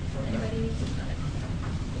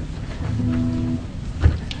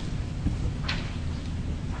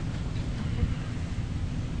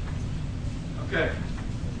 Okay,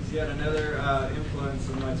 this is yet another influence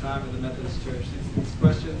of my time at the Methodist Church. These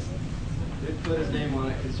questions didn't put his name on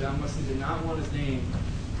it because John Wesley did not want his name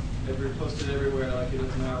posted everywhere like he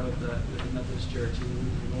does now with the Methodist Church. He was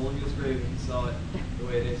rolling his grave and he saw it the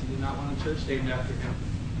way it is. He did not want a church named after him.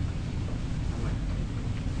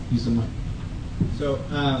 Use the mic. So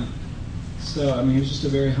I mean, he was just a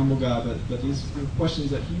very humble guy, but these questions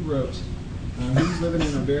that he wrote, he was living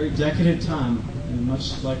in a very decadent time, and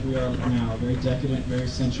much like we are now, a very decadent, very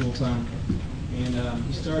sensual time. And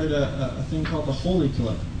he started a thing called the Holy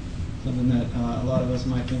Club, something that a lot of us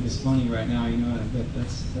might think is funny right now, you know, but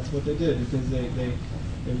that's what they did, because they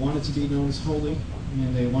wanted to be known as holy,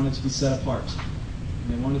 and they wanted to be set apart.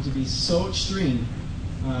 And they wanted to be so extreme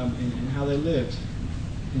in how they lived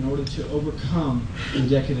in order to overcome the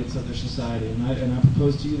decadence of their society. And I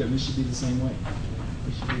propose to you that we should be the same way.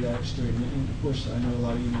 We should be that extreme. And of course, I know a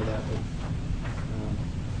lot of you know that, but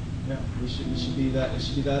yeah, it should be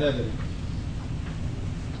that evident.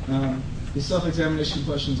 These self-examination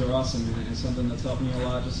questions are awesome, and it's something that's helped me a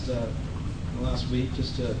lot just the last week,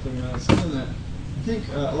 just to figure out. It's something that I think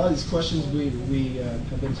a lot of these questions we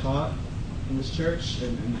have been taught in this church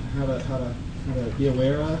and how to be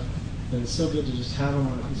aware of. But it's so good to just have them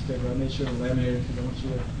on a piece of paper. I made sure to laminate it because I want you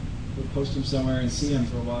to post them somewhere and see them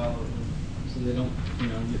for a while, so they don't,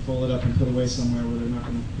 get folded up and put away somewhere where they're not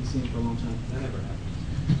going to be seen for a long time. That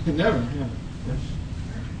never happens.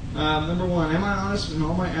 Never. Number one, am I honest in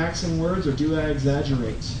all my acts and words, or do I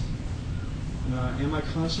exaggerate? Am I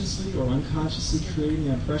consciously or unconsciously creating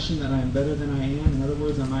the impression that I am better than I am? In other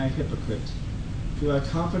words, am I a hypocrite? Do I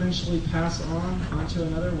confidentially pass on to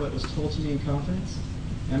another what was told to me in confidence?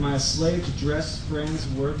 Am I a slave to dress, friends,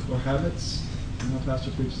 work, or habits? I know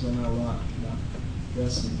Pastor preaches on that a lot, about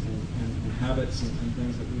dress and habits and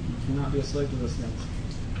things, that we cannot be a slave to those things.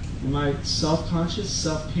 Am I self-conscious,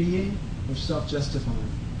 self-pitying, or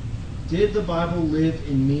self-justifying? Did the Bible live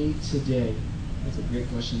in me today? That's a great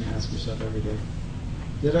question to ask yourself every day.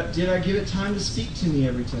 Did I give it time to speak to me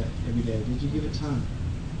every day? Did you give it time?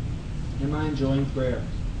 Am I enjoying prayer?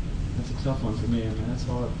 That's a tough one for me. I mean, that's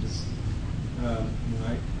hard because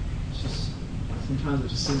it's just sometimes it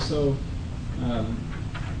just seems so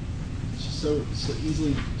it's just so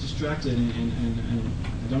easily distracted, and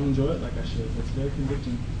I don't enjoy it like I should. It's very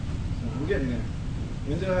convicting. So I'm getting there.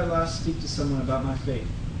 When did I last speak to someone about my faith?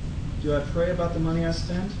 Do I pray about the money I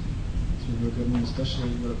spend? It's a real good one, especially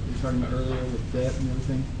what we were talking about earlier with debt and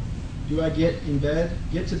everything. Do I get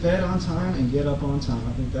to bed on time and get up on time?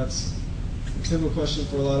 I think that's a typical question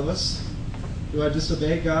for a lot of us. Do I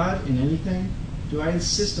disobey God in anything? Do I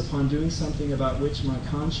insist upon doing something about which my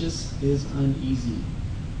conscience is uneasy?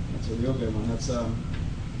 That's a real good one. That's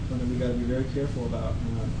something we've got to be very careful about.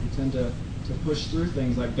 We tend to push through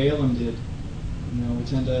things like Balaam did. We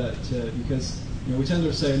tend to because we tend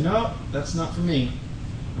to say, no, that's not for me.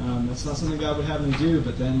 That's not something God would have me do.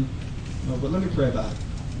 But then, but let me pray about it.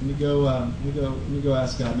 Let me go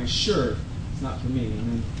ask God. Make sure it's not for me. And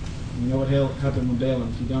then you know what happened with Balaam.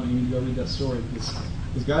 If you don't, you need to go read that story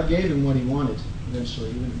because God gave him what he wanted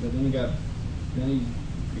eventually. But then he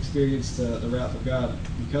experienced the wrath of God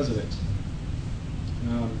because of it.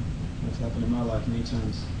 That's happened in my life many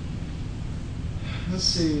times. Let's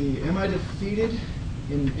see. Am I defeated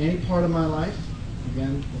in any part of my life?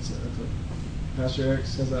 Again, that's Pastor Eric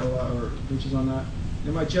says that a lot, or preaches on that.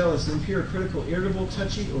 Am I jealous, impure, critical, irritable,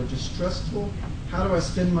 touchy, or distrustful? How do I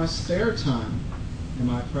spend my spare time? Am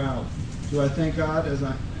I proud? Do I thank God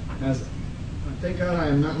thank God I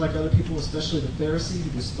am not like other people, especially the Pharisee who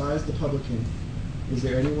despised the publican? Is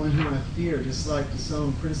there anyone whom I fear, dislike,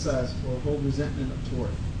 disown, criticize, or hold resentment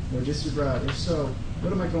toward, or disregard? If so,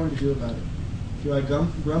 what am I going to do about it? Do I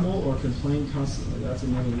grumble or complain constantly? That's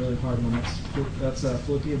another really hard one. That's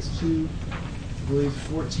Philippians 2, I believe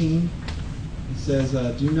 14. It says,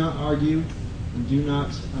 "Do not argue and do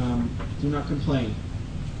not complain."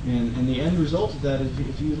 And the end result of that is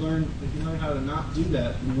if you learn how to not do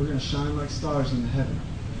that, then we're going to shine like stars in the heaven.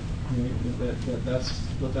 That's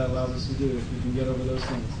what that allows us to do if we can get over those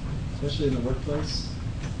things, especially in the workplace.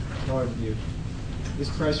 It's hard to do. Is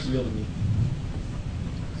Christ real to me?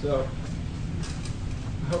 So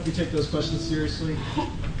hope you take those questions seriously.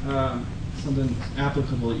 Something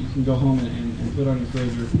applicable that you can go home and put on your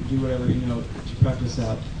fridge or do whatever to practice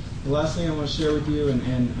out. The last thing I want to share with you, and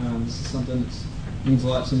this is something that means a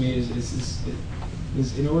lot to me,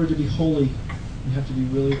 is in order to be holy, you have to be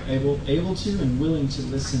really able to and willing to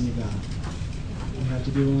listen to God. You have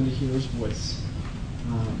to be willing to hear His voice.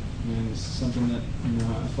 And it's something that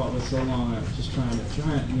I fought with so long. I was just trying,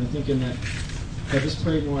 thinking that if I just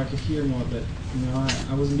prayed more, I could hear more. But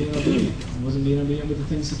I wasn't being obedient. I wasn't being obedient with the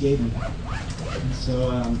things He gave me. And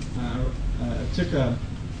so I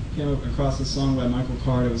came across a song by Michael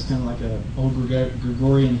Card. It was kind of like an old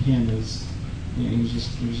Gregorian hymn. It was, he was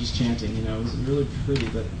just chanting. It was really pretty,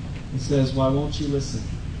 but it says, "Why won't you listen?"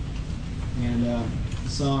 And the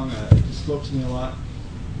song just spoke to me a lot.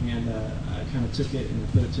 And I kind of took it and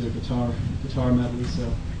I put it to a guitar medley.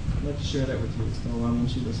 So I'd like to share that with you. So why don't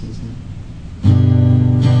you listen to me?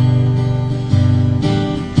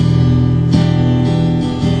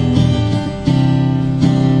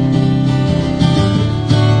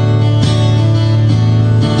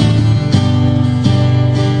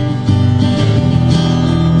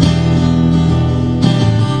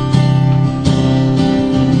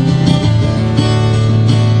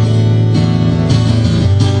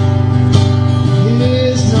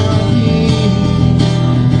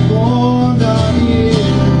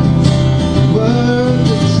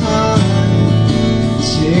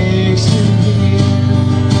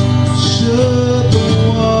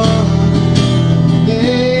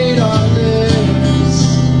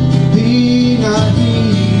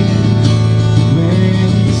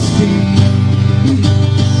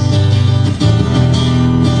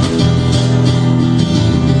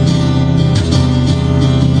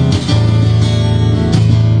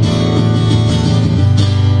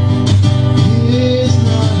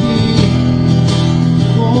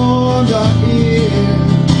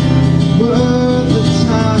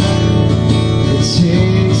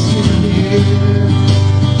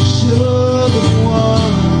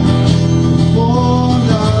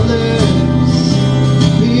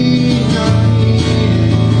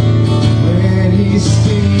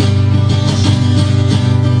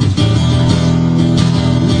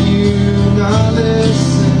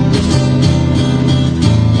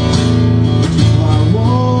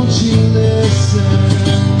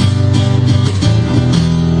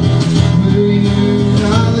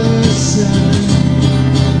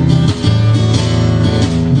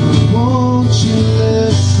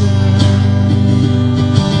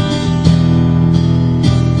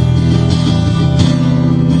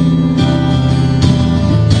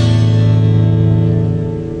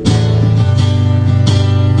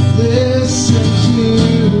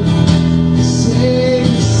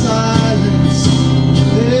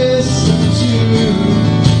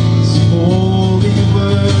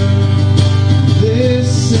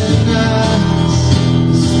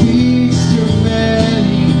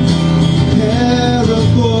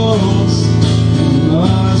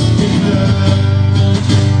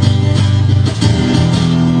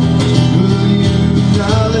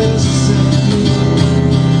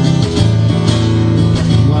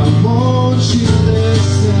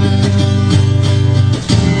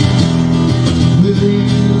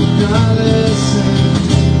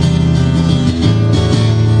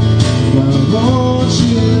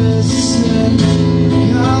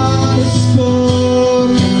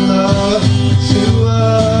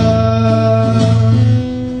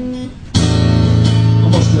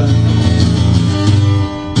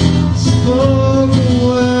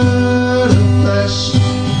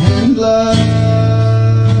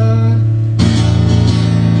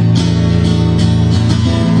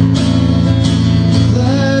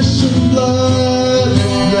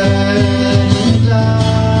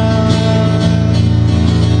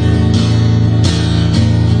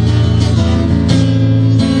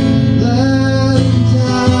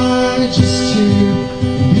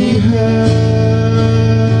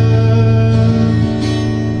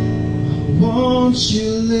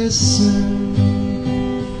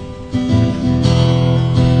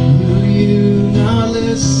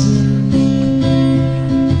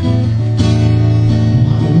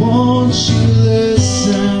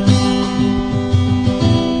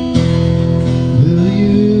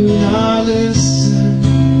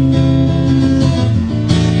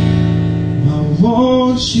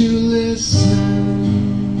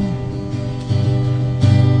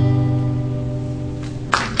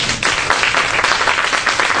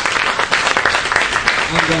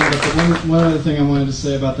 One other thing I wanted to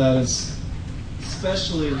say about that is,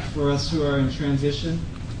 especially for us who are in transition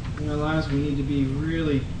in our lives, we need to be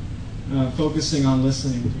really focusing on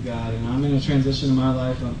listening to God. And I'm in a transition in my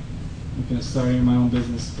life. I'm looking at starting my own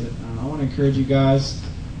business. But I want to encourage you guys.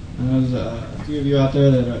 I know there's a few of you out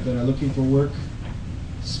there that are looking for work,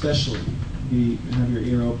 especially have your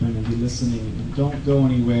ear open and be listening. And don't go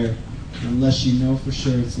anywhere unless you know for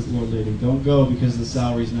sure it's the Lord leading. Don't go because the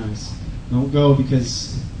salary's nice. Don't go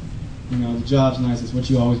because the job's nice. It's what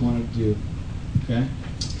you always wanted to do. Okay?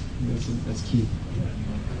 That's key.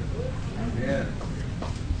 Yeah.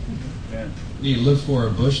 You look for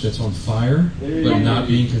a bush that's on fire but not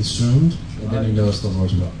being consumed, and then you know it's the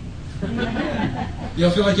Lord's will.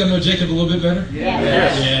 Y'all feel like y'all know Jacob a little bit better?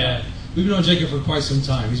 Yes. Yeah. We've known Jacob for quite some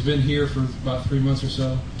time. He's been here for about 3 months or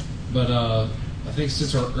so. But I think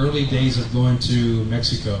since our early days of going to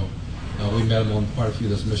Mexico, we met him on quite a few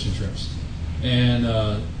of those mission trips. And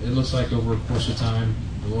it looks like over the course of time,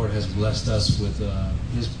 the Lord has blessed us with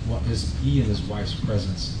he and his wife's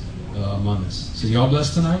presence among us. So y'all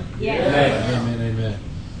blessed tonight? Yes. Amen, amen.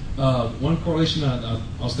 One correlation I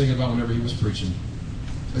was thinking about whenever he was preaching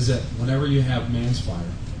is that whenever you have man's fire,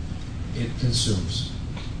 it consumes.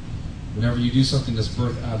 Whenever you do something that's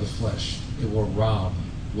birthed out of the flesh, it will rob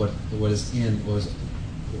what is in was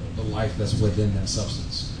the life that's within that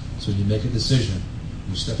substance. So you make a decision,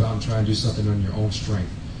 you step out and try and do something on your own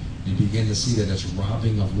strength. You begin to see that it's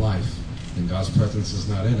robbing of life, and God's presence is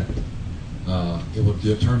not in it. It will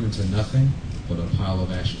turn into nothing but a pile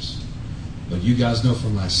of ashes. But you guys know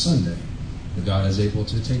from last Sunday that God is able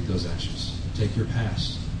to take those ashes, take your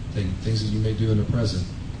past, take things that you may do in the present,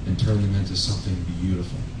 and turn them into something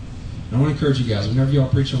beautiful. And I want to encourage you guys, whenever y'all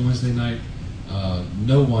preach on Wednesday night,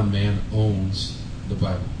 no one man owns the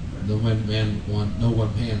Bible. No one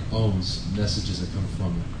man owns messages that come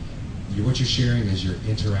from it. What you're sharing is your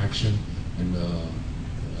interaction and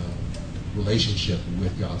relationship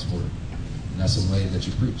with God's Word. And that's the way that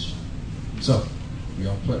you preach. So, we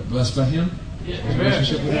all blessed by Him? Yes.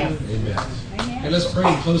 Relationship with Him? Amen. Hey, let's pray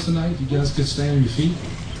and close tonight. If you guys could stand on your feet.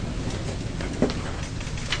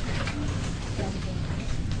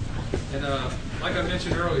 And like I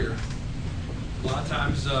mentioned earlier, a lot of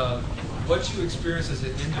times what you experience as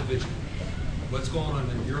an individual, what's going on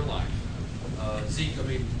in your life. Zeke,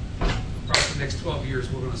 probably for the next 12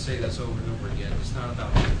 years, we're going to say this over and over again. It's not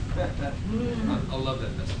about you. I love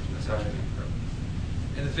that message. That's actually incredible.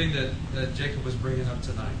 And the thing that Jacob was bringing up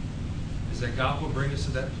tonight is that God will bring us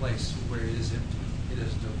to that place where it is empty. It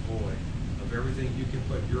is devoid of everything you can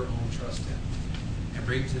put your own trust in. And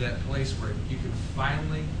bring you to that place where you can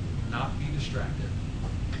finally not be distracted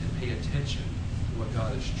and pay attention to what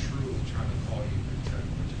God is truly trying to call you and tell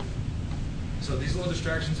you what to do. So these little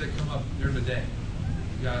distractions that come up during the day,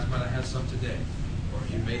 you guys might have had some today, or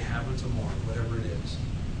you may have them tomorrow, whatever it is.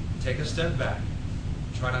 Take a step back.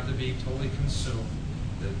 Try not to be totally consumed,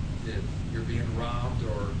 that you're being robbed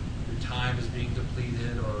or your time is being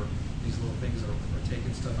depleted or these little things are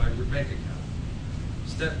taking stuff out of your bank account.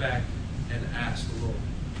 Step back and ask the Lord,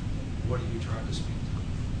 what are you trying to speak to?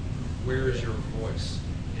 Where is your voice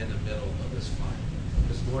in the middle of this fight?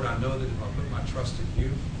 Because Lord, I know that if I put my trust in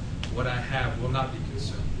you, what I have will not be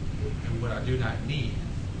consumed. And what I do not need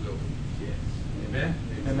will be. Yes. Amen?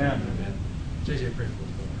 Amen. Amen. JJ, pray for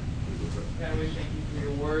us. God, we thank you for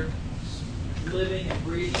your word. It's living and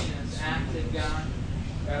breathing and it's active, God.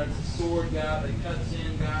 God, it's a sword, God, that cuts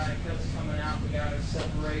in, God, it cuts coming out, but God, it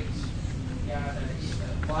separates, God,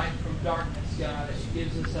 light from darkness, God. It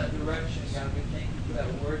gives us that direction, God. We thank you for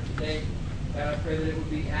that word today. God, I pray that it would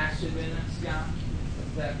be active in us, God.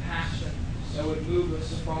 That passion that would move us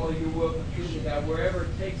to follow your will completely, God. Wherever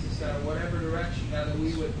it takes us, God, whatever direction, God, that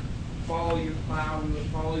we would follow your plow, we would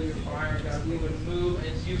follow your fire, God. We would move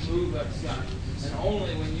as you move us, God. And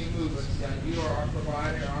only when you move us, God, you are our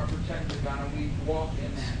provider, our protector, God, and we walk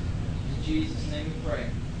in that. In Jesus' name we pray.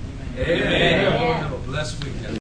 Amen. Amen. Have a blessed weekend.